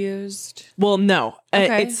being abused? Well, no.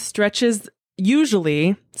 Okay. It stretches.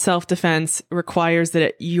 Usually, self-defense requires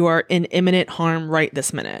that you are in imminent harm right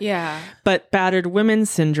this minute. Yeah. But battered women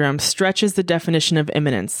syndrome stretches the definition of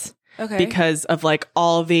imminence. Okay. Because of like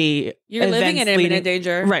all the you're living in imminent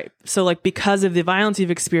danger. Right. So like because of the violence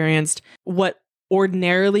you've experienced, what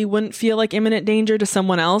ordinarily wouldn't feel like imminent danger to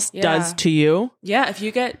someone else does to you. Yeah. If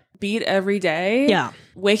you get beat every day. Yeah.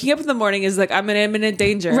 Waking up in the morning is like, I'm in imminent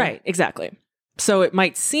danger. Right. Exactly. So it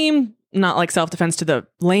might seem not like self-defense to the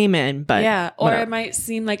layman, but yeah. Or whatever. it might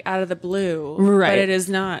seem like out of the blue. Right. But it is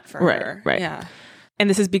not for her. Right. Yeah. And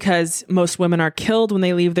this is because most women are killed when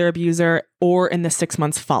they leave their abuser or in the 6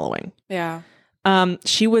 months following. Yeah. When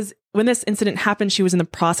this incident happened, she was in the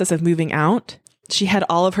process of moving out. She had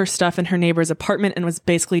all of her stuff in her neighbor's apartment and was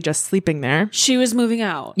basically just sleeping there. She was moving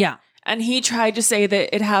out. Yeah. And he tried to say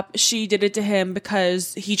that she did it to him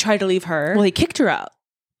because he tried to leave her. Well, he kicked her out.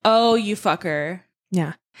 Oh, you fucker.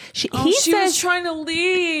 Yeah. She was trying to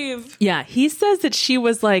leave. Yeah. He says that she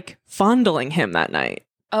was like fondling him that night.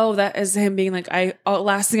 Oh, that is him being like,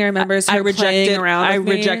 last thing I remember is her playing around with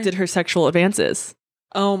me. rejected her sexual advances.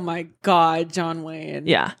 Oh my God, John Wayne.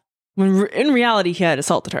 Yeah. When in reality, he had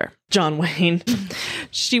assaulted her. John Wayne.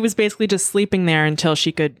 She was basically just sleeping there until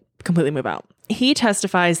she could completely move out. He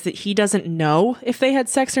testifies that he doesn't know if they had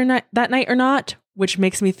sex or not that night or not, which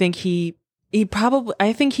makes me think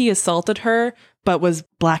I think he assaulted her, but was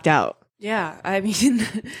blacked out. Yeah. I mean,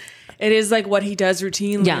 it is like what he does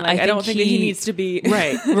routinely. Yeah. Like, I don't think that he needs to be.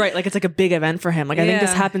 Right. Like it's like a big event for him. Like I think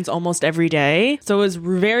this happens almost every day. So it was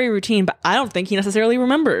very routine, but I don't think he necessarily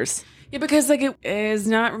remembers. Yeah, because like it is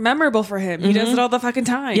not memorable for him. He does it all the fucking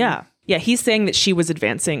time. Yeah. Yeah. He's saying that she was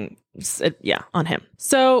advancing. On him.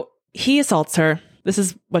 So he assaults her. This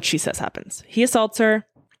is what she says happens. He assaults her.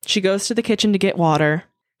 She goes to the kitchen to get water.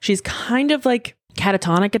 She's kind of like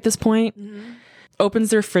catatonic at this point. Mm-hmm. Opens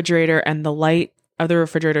the refrigerator and the light of the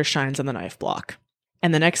refrigerator shines on the knife block.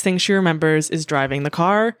 And the next thing she remembers is driving the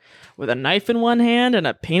car with a knife in one hand and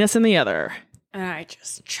a penis in the other. And I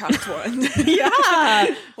just chucked one.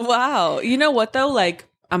 Yeah. Wow. You know what though? Like,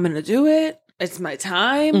 I'm going to do it. It's my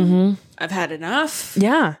time. Mm-hmm. I've had enough.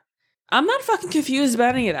 Yeah. I'm not fucking confused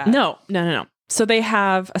about any of that. No. So they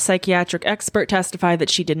have a psychiatric expert testify that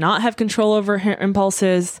she did not have control over her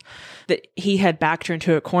impulses, that he had backed her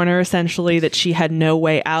into a corner, essentially, that she had no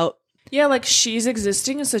way out. Yeah, like she's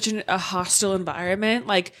existing in such a hostile environment.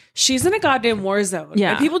 Like she's in a goddamn war zone.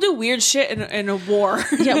 Yeah. And people do weird shit in a war.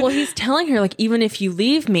 Yeah, well, he's telling her, like, even if you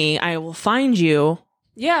leave me, I will find you.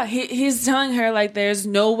 Yeah, he's telling her, like, there's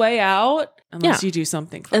no way out unless you do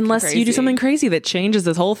something crazy. You do something crazy that changes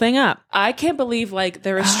this whole thing up. I can't believe, like,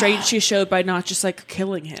 the restraint she showed by not just, like,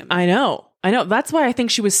 killing him. I know. That's why I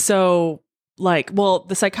think she was so, like, well,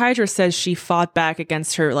 the psychiatrist says she fought back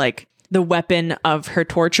against her, like, the weapon of her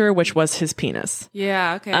torture, which was his penis.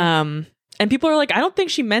 Yeah, okay. And And people are like, I don't think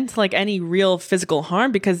she meant like any real physical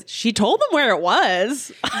harm because she told them where it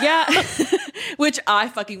was. Yeah. Which I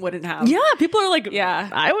fucking wouldn't have. Yeah. People are like, Yeah.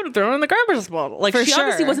 I would have thrown it in the garbage disposal. Like, For she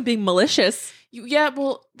obviously sure. wasn't being malicious. Yeah,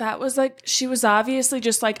 well, that was like, she was obviously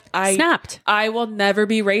just like, Snapped. I will never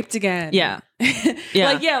be raped again. Yeah.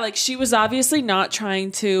 Yeah. Like she was obviously not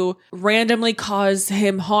trying to randomly cause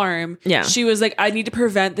him harm. Yeah. She was like, I need to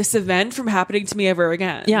prevent this event from happening to me ever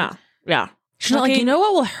again. Yeah. Yeah. She's not like, you know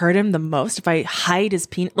what will hurt him the most if I hide his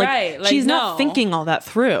penis? Like, Right, like, she's no. not thinking all that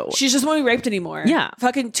through. She just won't be raped anymore. Yeah.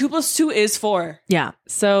 Fucking 2 + 2 is 4. Yeah.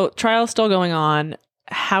 So trial's still going on.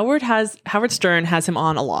 Howard Stern has him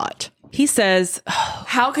on a lot. He says,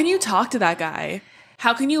 How can you talk to that guy?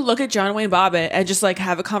 How can you look at John Wayne Bobbitt and just like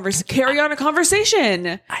have a carry on a conversation?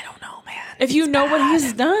 I don't know, man. If you know what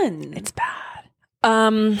he's done. It's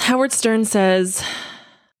bad. Howard Stern says,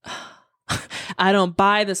 I don't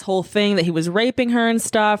buy this whole thing that he was raping her and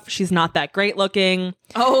stuff. She's not that great looking.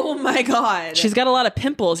 Oh my God. She's got a lot of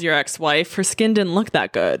pimples, your ex-wife. Her skin didn't look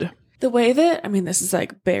that good. The way that, I mean, this is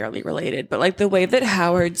like barely related, but like the way that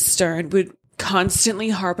Howard Stern would constantly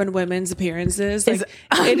harp on women's appearances, like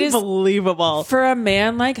it is unbelievable. For a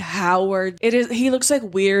man like Howard, he looks like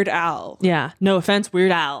Weird Al. Yeah. No offense,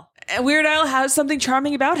 Weird Al. And Weird Al has something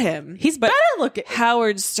charming about him. He's better looking.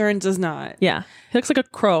 Howard Stern does not. Yeah. He looks like a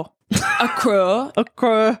crow. A crow. A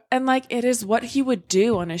crow. And like it is what he would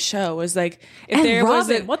do on a show is like if And there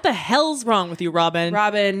Robin, was what the hell's wrong with you, Robin?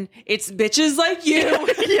 Robin, it's bitches like you.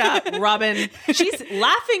 Yeah, Robin. She's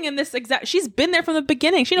laughing in this exact. She's been there from the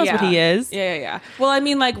beginning. She knows what he is. Yeah. Well, I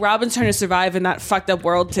mean, like Robin's trying to survive in that fucked up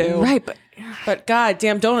world too, Right, but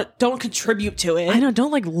goddamn, don't contribute to it. I know.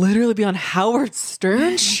 Don't like literally be on Howard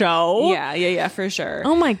Stern's show. Yeah, for sure.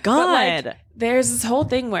 Oh my But God. like, there's this whole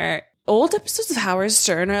thing where old episodes of Howard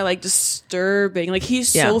Stern are like disturbing. Like he's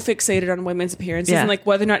so fixated on women's appearances and like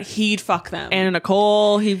whether or not he'd fuck them. Anna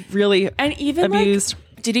Nicole, he really And even abused. like,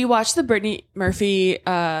 did you watch the Brittany Murphy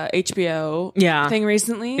HBO thing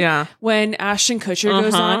recently? Yeah. When Ashton Kutcher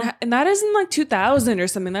goes on, and that is in like 2000 or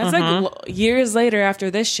something. That's like years later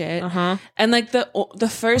after this shit. And like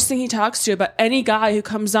the first thing he talks to about any guy who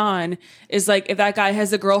comes on is like if that guy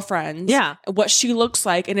has a girlfriend, what she looks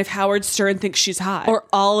like, and if Howard Stern thinks she's hot, Or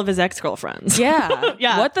all of his ex-girlfriends. yeah,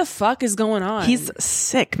 Yeah. What the fuck is going on? He's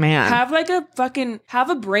sick, man. have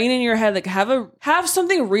a brain in your head, like have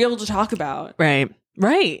something real to talk about.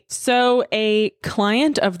 Right. So a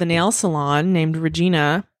client of the nail salon named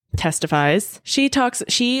Regina testifies. She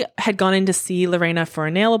had gone in to see Lorena for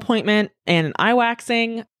a nail appointment and an eye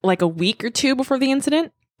waxing like a week or two before the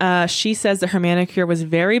incident. She says that her manicure was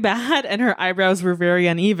very bad and her eyebrows were very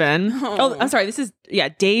uneven. Oh, I'm sorry. This is,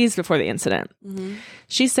 days before the incident.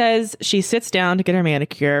 She says she sits down to get her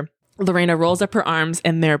manicure. Lorena rolls up her arms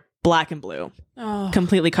and they're black and blue.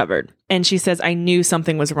 Completely covered. And she says, I knew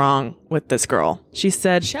something was wrong with this girl. She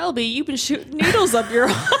said, Shelby, you've been shooting needles up your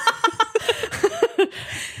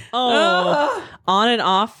on and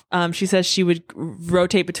off. She says she would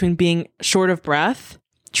rotate between being short of breath,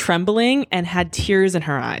 trembling, and had tears in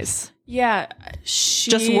her eyes. Yeah,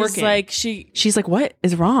 she's Just working. Like She's like, what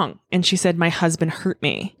is wrong? And she said, my husband hurt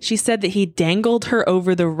me. She said that he dangled her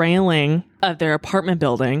over the railing of their apartment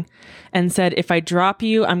building and said, if I drop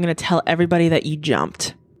you, I'm going to tell everybody that you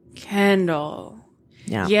jumped. Kendall.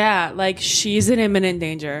 Yeah. Like she's in imminent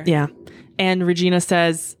danger. Yeah. And Regina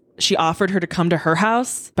says she offered her to come to her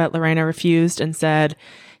house, but Lorena refused and said,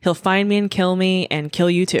 he'll find me and kill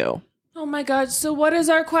you too. Oh my God. So what is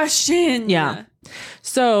our question? Yeah.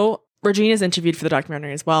 So Regina's interviewed for the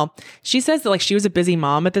documentary as well. She says that like she was a busy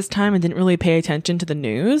mom at this time and didn't really pay attention to the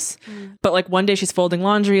news. But like one day she's folding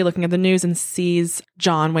laundry, looking at the news and sees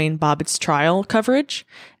John Wayne Bobbitt's trial coverage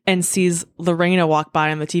and sees Lorena walk by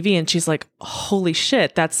on the TV. And she's like, holy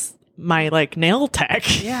shit, that's my like nail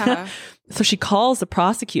tech. Yeah. So she calls the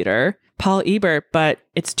prosecutor, Paul Ebert, but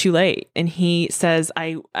it's too late. And he says,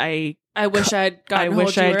 I wish I'd gotten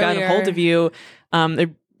a hold of you.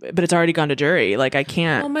 But it's already gone to jury. Like I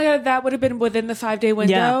can't. Oh my God, that would have been within the 5-day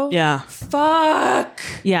window. Yeah. Fuck.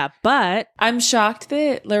 Yeah, but I'm shocked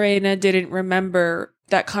that Lorena didn't remember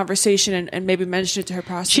that conversation and maybe mentioned it to her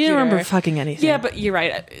prosecutor. She didn't remember fucking anything. Yeah, but you're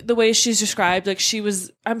right. The way she's described, like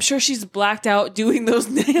I'm sure she's blacked out doing those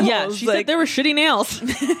nails. Yeah, she said there were shitty nails.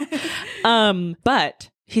 But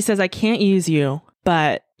he says, I can't use you,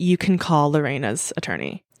 but you can call Lorena's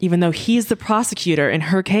attorney, even though he's the prosecutor in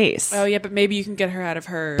her case. Oh, yeah, but maybe you can get her out of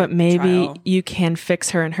her But maybe trial. you can fix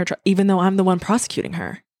her in her trial, even though I'm the one prosecuting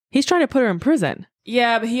her. He's trying to put her in prison.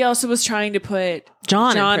 Yeah, but he also was trying to put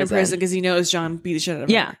John in prison because he knows John beat the shit out of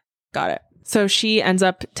her. Yeah. Got it. So she ends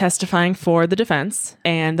up testifying for the defense,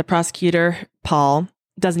 and the prosecutor, Paul,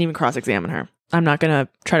 doesn't even cross-examine her. I'm not going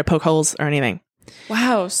to try to poke holes or anything.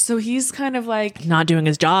 Wow. So he's kind of like not doing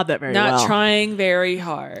his job that very well. Not trying very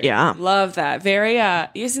hard. Yeah. Love that. Very,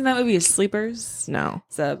 you seen that movie Sleepers? No.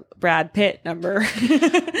 It's a Brad Pitt number.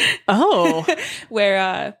 Oh.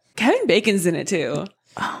 Where Kevin Bacon's in it too.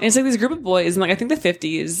 Oh. And it's like this group of boys in like, I think the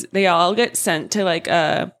 50s, they all get sent to like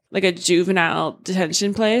a juvenile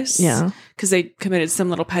detention place. Yeah. Because they committed some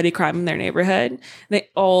little petty crime in their neighborhood. They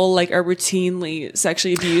all like are routinely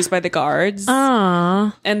sexually abused by the guards.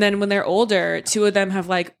 Aww. And then when they're older, 2 of them have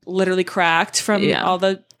like literally cracked from all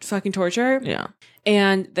the fucking torture. Yeah.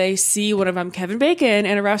 And they see one of them, Kevin Bacon,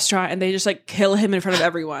 in a restaurant, and they just like kill him in front of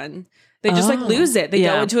everyone. They just like lose it. They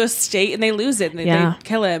go into a state and they lose it and they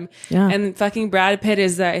kill him. Yeah. And fucking Brad Pitt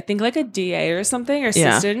is, I think, like a DA or something or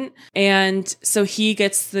assistant. Yeah. And so he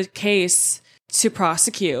gets the case to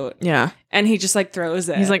prosecute. Yeah. And he just like throws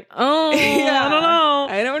it. He's like, oh, yeah.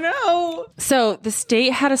 I don't know. So the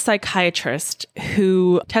state had a psychiatrist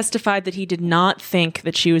who testified that he did not think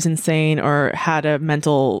that she was insane or had a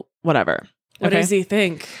mental whatever. What does he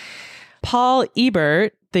think? Paul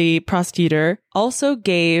Ebert, the prosecutor, also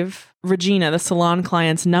gave Regina, the salon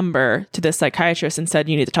client's number, to this psychiatrist and said,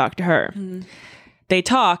 you need to talk to her. Mm. They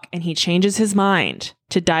talk, and he changes his mind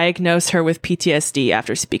to diagnose her with PTSD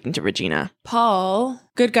after speaking to Regina. Paul.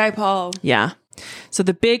 Good guy, Paul. Yeah. So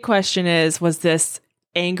the big question is, was this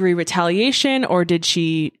angry retaliation, or did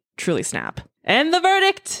she truly snap? And the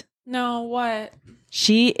verdict. No, what?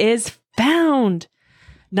 She is found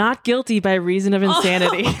not guilty by reason of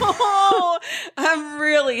insanity. Oh, I'm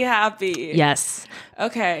really happy. Yes.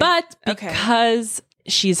 Okay. But because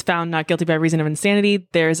she's found not guilty by reason of insanity,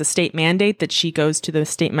 there's a state mandate that she goes to the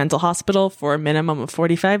state mental hospital for a minimum of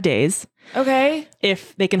 45 days. Okay.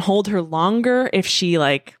 If they can hold her longer, if she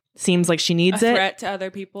like seems like she needs a threat to other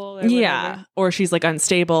people. Or yeah. Or she's like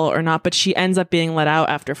unstable or not, but she ends up being let out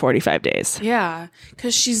after 45 days. Yeah.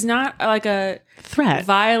 Because she's not like a threat.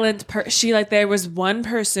 Violent she like there was one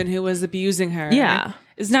person who was abusing her. Yeah.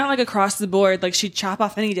 It's not like across the board, like she'd chop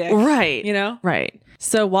off any dick. Right. You know? Right.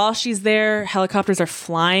 So while she's there, helicopters are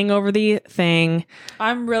flying over the thing.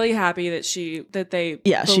 I'm really happy that they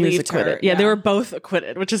she was acquitted. her. Yeah, they were both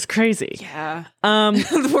acquitted, which is crazy. Yeah.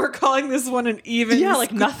 We're calling this one an even. Yeah,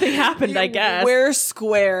 like nothing happened, I guess. We're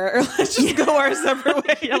square. Let's just go our separate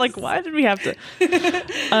ways. Yeah, like why did we have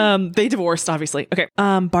to? They divorced, obviously. Okay.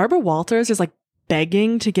 Barbara Walters is like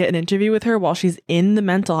begging to get an interview with her while she's in the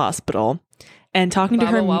mental hospital. And talking to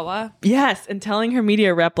her, Wawa. Yes, and telling her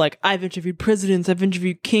media rep, like, I've interviewed presidents, I've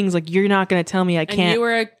interviewed kings, like, you're not going to tell me I can't. And you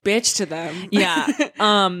were a bitch to them. Yeah.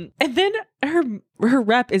 And then her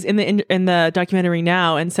rep is in the documentary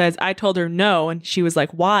now and says, I told her no, and she was like,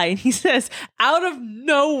 why? And he says, out of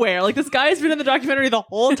nowhere, like this guy's been in the documentary the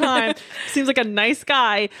whole time, seems like a nice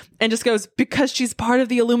guy, and just goes, because she's part of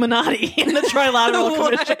the Illuminati in the Trilateral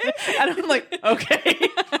Commission. And I'm like, okay.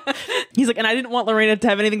 He's like, and I didn't want Lorena to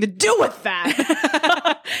have anything to do with that.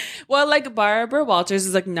 Well, like Barbara Walters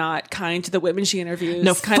is like not kind to the women she interviews.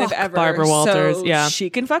 No, kind of ever. Barbara Walters, so yeah, she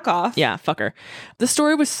can fuck off. Yeah, fuck her. The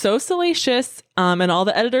story was so salacious, and all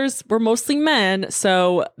the editors were mostly men,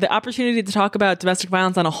 so the opportunity to talk about domestic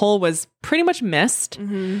violence on a whole was pretty much missed.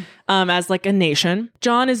 As like a nation.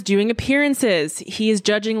 John is doing appearances. He is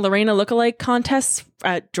judging Lorena lookalike contests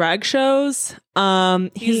at drag shows.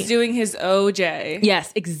 He's doing his OJ.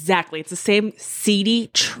 Yes, exactly. It's the same seedy,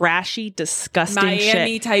 trashy, disgusting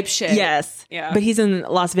Miami type shit. Yes. Yeah. But he's in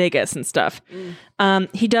Las Vegas and stuff.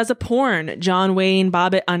 He does a porn, John Wayne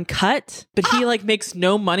Bobbitt Uncut, but he like makes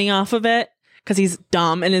no money off of it because he's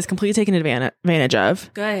dumb and is completely taken advantage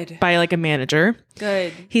of. Good. By like a manager.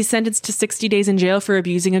 Good. He's sentenced to 60 days in jail for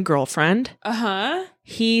abusing a girlfriend.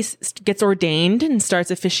 He gets ordained and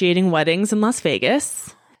starts officiating weddings in Las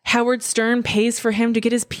Vegas. Howard Stern pays for him to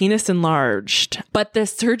get his penis enlarged, but the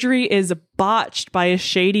surgery is botched by a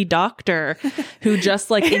shady doctor who just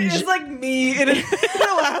like it's like me in a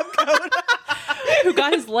lab coat. Who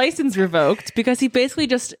got his license revoked because he basically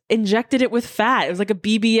just injected it with fat. It was like a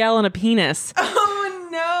BBL and a penis. Oh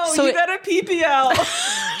no! So you got a PPL.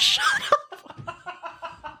 Shut up.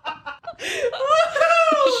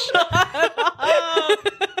 Shut up.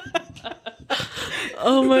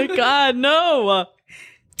 Oh my god, no.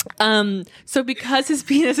 So because his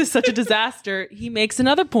penis is such a disaster, he makes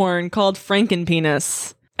another porn called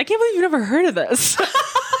Frankenpenis. I can't believe you've never heard of this.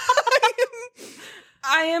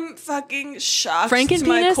 I am fucking shocked.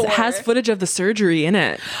 Frankenpenis has footage of the surgery in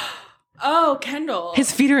it. Oh, Kendall.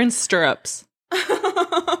 His feet are in stirrups. Tears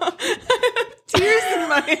in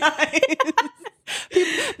my eyes.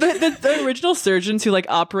 The original surgeons who like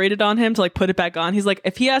operated on him to like put it back on, he's like,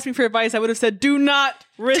 if he asked me for advice, I would have said, do not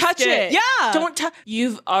touch it. Yeah. Don't touch.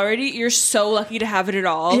 You're so lucky to have it at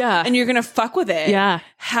all. Yeah. And you're going to fuck with it. Yeah.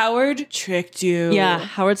 Howard tricked you. Yeah.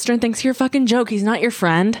 Howard Stern thinks you're a fucking joke. He's not your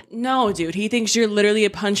friend. No, dude. He thinks you're literally a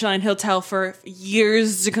punchline he'll tell for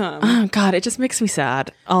years to come. Oh, God. It just makes me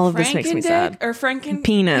sad. All of this makes me sad. Or Franken...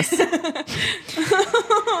 Penis.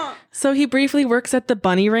 So he briefly works at the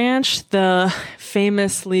Bunny Ranch, the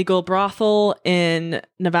famous legal brothel in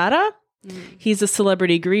Nevada. He's a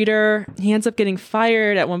celebrity greeter. He ends up getting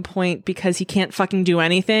fired at one point because he can't fucking do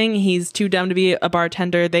anything. He's too dumb to be a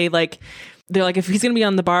bartender. They're like, if he's going to be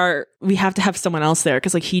on the bar, we have to have someone else there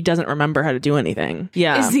because like he doesn't remember how to do anything.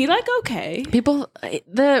 Yeah. Is he like okay? People,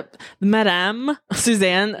 the Madame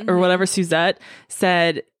Suzanne or whatever Suzette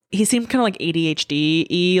said he seemed kind of like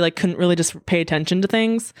ADHD-y, like couldn't really just pay attention to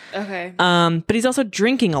things. Okay. But he's also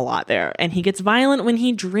drinking a lot there, and he gets violent when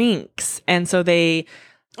he drinks, and so they.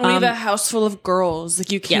 We have a house full of girls.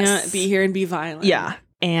 Like you can't be here and be violent. Yeah.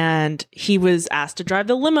 And he was asked to drive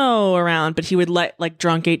the limo around, but he would let like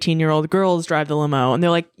drunk 18-year-old girls drive the limo, and they're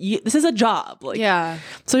like, "This is a job." Like, yeah.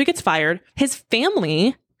 So he gets fired. His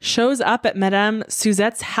family shows up at Madame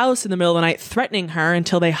Suzette's house in the middle of the night, threatening her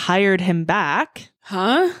until they hired him back.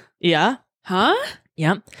 Huh? Yeah. Huh?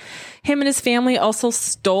 Yeah. Him and his family also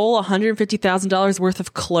stole $150,000 worth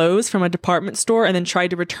of clothes from a department store and then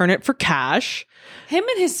tried to return it for cash. Him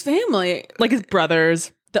and his family? Like his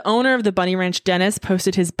brothers. The owner of the Bunny Ranch, Dennis,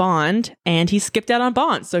 posted his bond and he skipped out on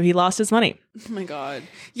bonds, so he lost his money. Oh my God.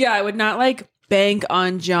 Yeah, I would not like bank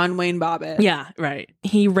on John Wayne Bobbitt. Yeah, right.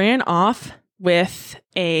 He ran off with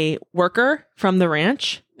a worker from the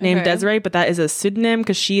ranch named Desiree, but that is a pseudonym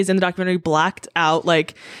because she is in the documentary blacked out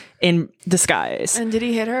like in disguise. And did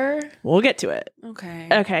he hit her? We'll get to it.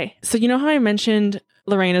 Okay. So you know how I mentioned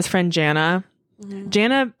Lorena's friend Jana? Mm-hmm.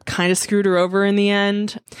 Jana kind of screwed her over in the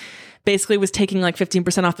end. Basically was taking like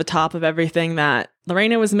 15% off the top of everything that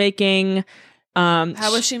Lorena was making.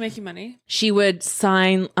 How was she making money? She would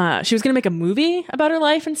sign, she was going to make a movie about her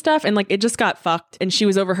life and stuff. And like, it just got fucked. And she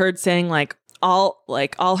was overheard saying like all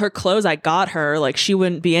her clothes I got her, like she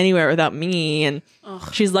wouldn't be anywhere without me. And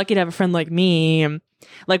she's lucky to have a friend like me. And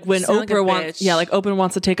like when Oprah Oprah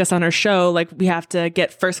wants to take us on her show, like we have to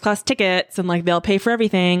get first class tickets and like they'll pay for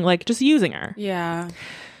everything, like just using her. Yeah.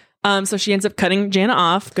 So she ends up cutting Jana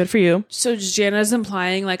off. Good for you. So Jana's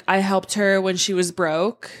implying like I helped her when she was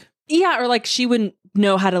broke. Yeah, or like she wouldn't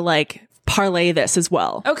know how to like parlay this as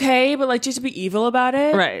well. Okay, but like just to be evil about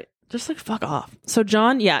it. Right. Just like fuck off. So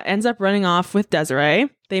John, ends up running off with Desiree.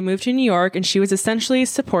 They moved to New York and she was essentially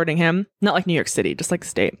supporting him. Not like New York City, just like the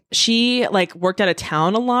state. She like worked out of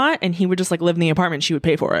town a lot and he would just like live in the apartment. She would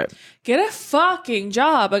pay for it. Get a fucking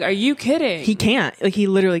job. Like, are you kidding? He can't. Like he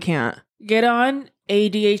literally can't. Get on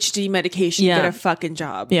ADHD medication. Get a fucking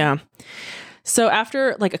job. Yeah. So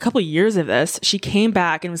after like a couple years of this, she came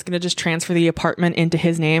back and was going to just transfer the apartment into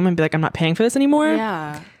his name and be like, I'm not paying for this anymore.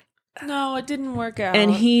 Yeah. No, it didn't work out.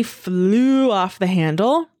 And he flew off the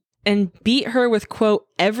handle and beat her with, quote,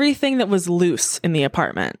 everything that was loose in the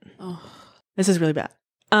apartment. Oh. This is really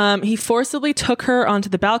bad. He forcibly took her onto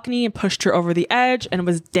the balcony and pushed her over the edge and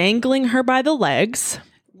was dangling her by the legs.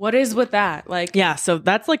 What is with that? Like, yeah, so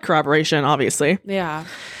that's like corroboration, obviously. Yeah.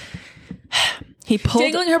 He pulled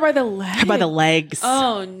dangling her by the legs. Her by the legs.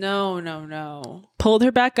 Oh, no. Pulled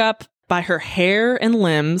her back up by her hair and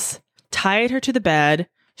limbs, tied her to the bed,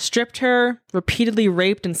 stripped her, repeatedly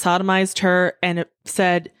raped and sodomized her, and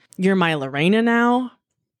said, "You're my Lorena now."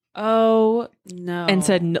 Oh, no. And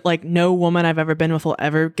said, like, no woman I've ever been with will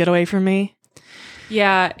ever get away from me.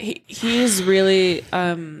 Yeah, he's really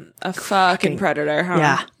a fucking predator, huh?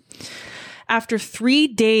 Yeah. After 3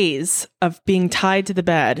 days of being tied to the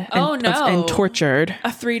bed and tortured. A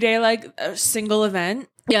 3-day, like, a single event?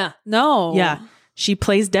 Yeah. No. Yeah. She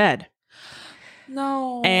plays dead.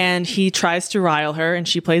 No. And he tries to rile her and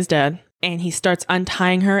she plays dead. And he starts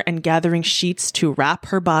untying her and gathering sheets to wrap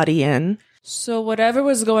her body in. So whatever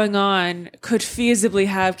was going on could feasibly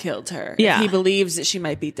have killed her. Yeah. If he believes that she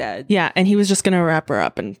might be dead. Yeah. And he was just going to wrap her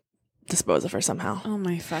up and dispose of her somehow. Oh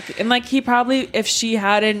my fucking. And like he probably, if she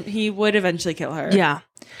hadn't, he would eventually kill her. Yeah.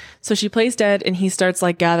 So she plays dead and he starts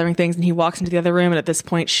like gathering things and he walks into the other room and at this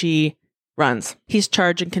point she runs. He's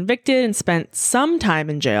charged and convicted and spent some time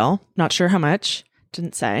in jail. Not sure how much.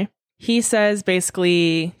 Didn't say. He says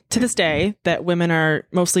basically to this day that women are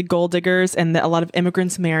mostly gold diggers and that a lot of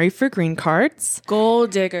immigrants marry for green cards.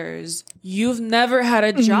 Gold diggers. You've never had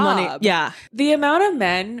a job. Money. Yeah. The amount of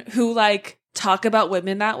men who like talk about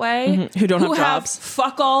women that way who don't have jobs.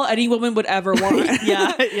 Fuck all any woman would ever want.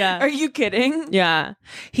 Yeah. Are you kidding? Yeah.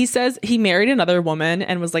 He says he married another woman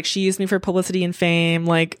and was like, she used me for publicity and fame.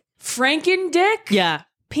 Like, Franken dick? Yeah.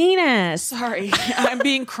 Penis. Sorry, I'm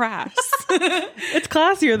being crass. It's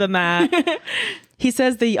classier than that. He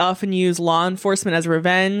says they often use law enforcement as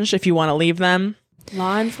revenge if you want to leave them.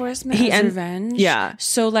 Law enforcement as revenge? Yeah.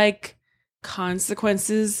 So like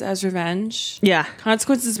consequences as revenge? Yeah.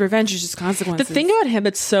 Consequences, revenge is just consequences. The thing about him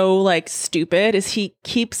that's so like stupid is he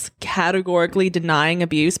keeps categorically denying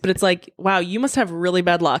abuse, but it's like, wow, you must have really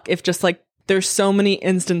bad luck if just like there's so many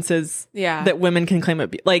instances that women can claim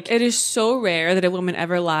abuse. Like, it is so rare that a woman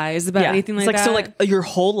ever lies about anything like that. So like your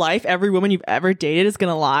whole life, every woman you've ever dated is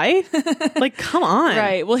gonna lie. Like, come on.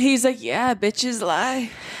 Right. Well, he's like, yeah, bitches lie.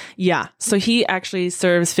 Yeah. So he actually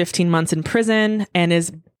serves 15 months in prison and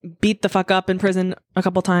is beat the fuck up in prison a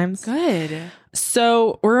couple times. Good.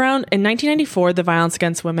 So we're around in 1994, the Violence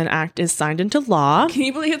Against Women Act is signed into law. Can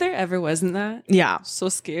you believe there ever wasn't that? Yeah. So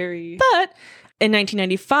scary. But in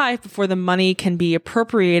 1995, before the money can be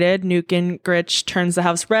appropriated, Newt Gingrich turns the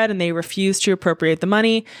House red and they refuse to appropriate the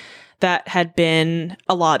money that had been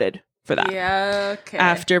allotted for that. Yeah, okay.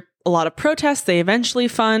 After a lot of protests, they eventually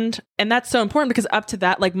fund. And that's so important because up to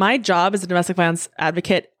that, like my job as a domestic violence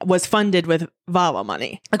advocate was funded with VAWA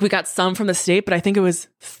money. Like we got some from the state, but I think it was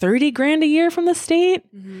 30 grand a year from the state.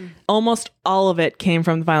 Mm-hmm. Almost all of it came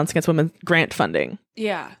from the Violence Against Women grant funding.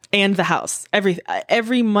 Yeah. And the House.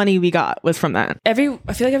 Every money we got was from that. I feel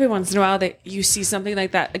like every once in a while that you see something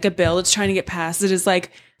like that, like a bill that's trying to get passed, it is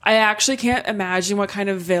like, I actually can't imagine what kind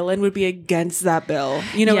of villain would be against that bill.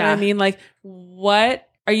 You know what I mean? Like, what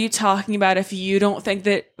are you talking about if you don't think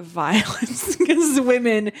that violence against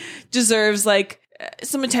women deserves like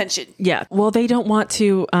some attention? Yeah. Well, they don't want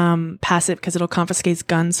to pass it because it'll confiscate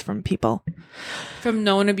guns from people. From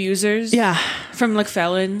known abusers? Yeah. From like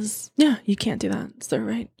felons? Yeah, you can't do that. It's their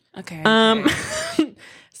right. Okay.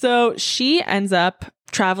 So she ends up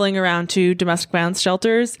traveling around to domestic violence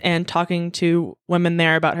shelters and talking to women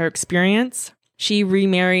there about her experience. She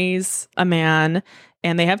remarries a man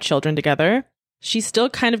and they have children together. She still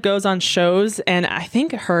kind of goes on shows, and I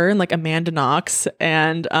think her and like Amanda Knox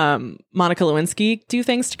and Monica Lewinsky do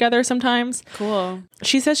things together sometimes. Cool.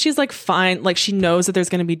 She says she's like fine, like she knows that there's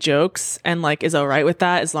going to be jokes and like is all right with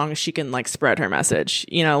that as long as she can like spread her message.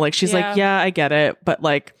 You know, like she's like, yeah, I get it, but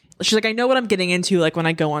like she's like, I know what I'm getting into like when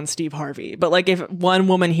I go on Steve Harvey, but like if one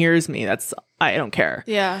woman hears me, I don't care.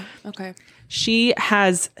 Yeah. Okay. She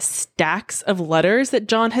has stacks of letters that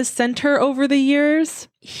John has sent her over the years.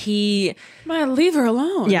 Leave her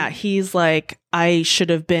alone. Yeah, he's like, I should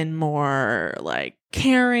have been more like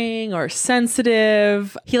caring or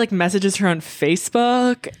sensitive. He like messages her on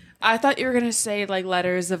Facebook. I thought you were gonna say like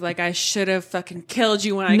letters of like I should have fucking killed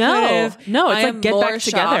you when I could have. No, it's like get back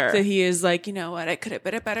together. That he is like, you know what, I could have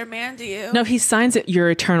been a better man to you. No, he signs it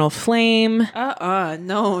your eternal flame.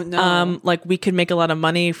 No. Like we could make a lot of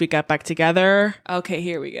money if we got back together. Okay,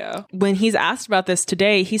 here we go. When he's asked about this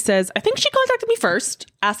today, he says, I think she contacted me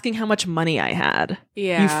first, asking how much money I had.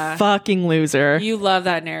 Yeah. You fucking loser. You love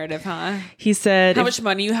that narrative, huh? He said, how much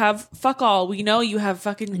money you have? Fuck all. We know you have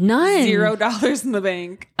fucking none. $0 in the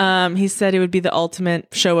bank. He said it would be the ultimate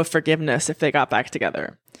show of forgiveness if they got back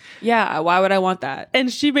together. Yeah, why would I want that?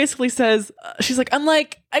 And she basically says, she's like,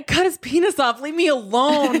 I cut his penis off. Leave me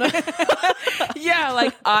alone. Yeah,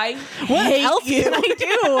 like what hate else you. can I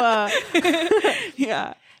do?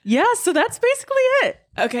 Yeah, so that's basically it.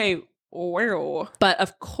 Okay, wow. But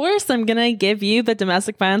of course, I'm going to give you the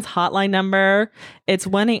domestic violence hotline number. It's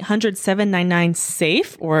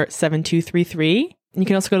 1-800-799-SAFE or 7233. You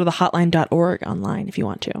can also go to the hotline.org online if you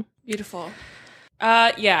want to. Beautiful.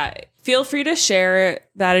 Yeah. Feel free to share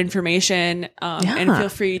that information and feel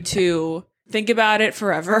free to think about it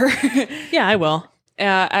forever. Yeah, I will.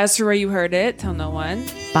 As for where you heard it, tell no one.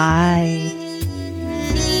 Bye.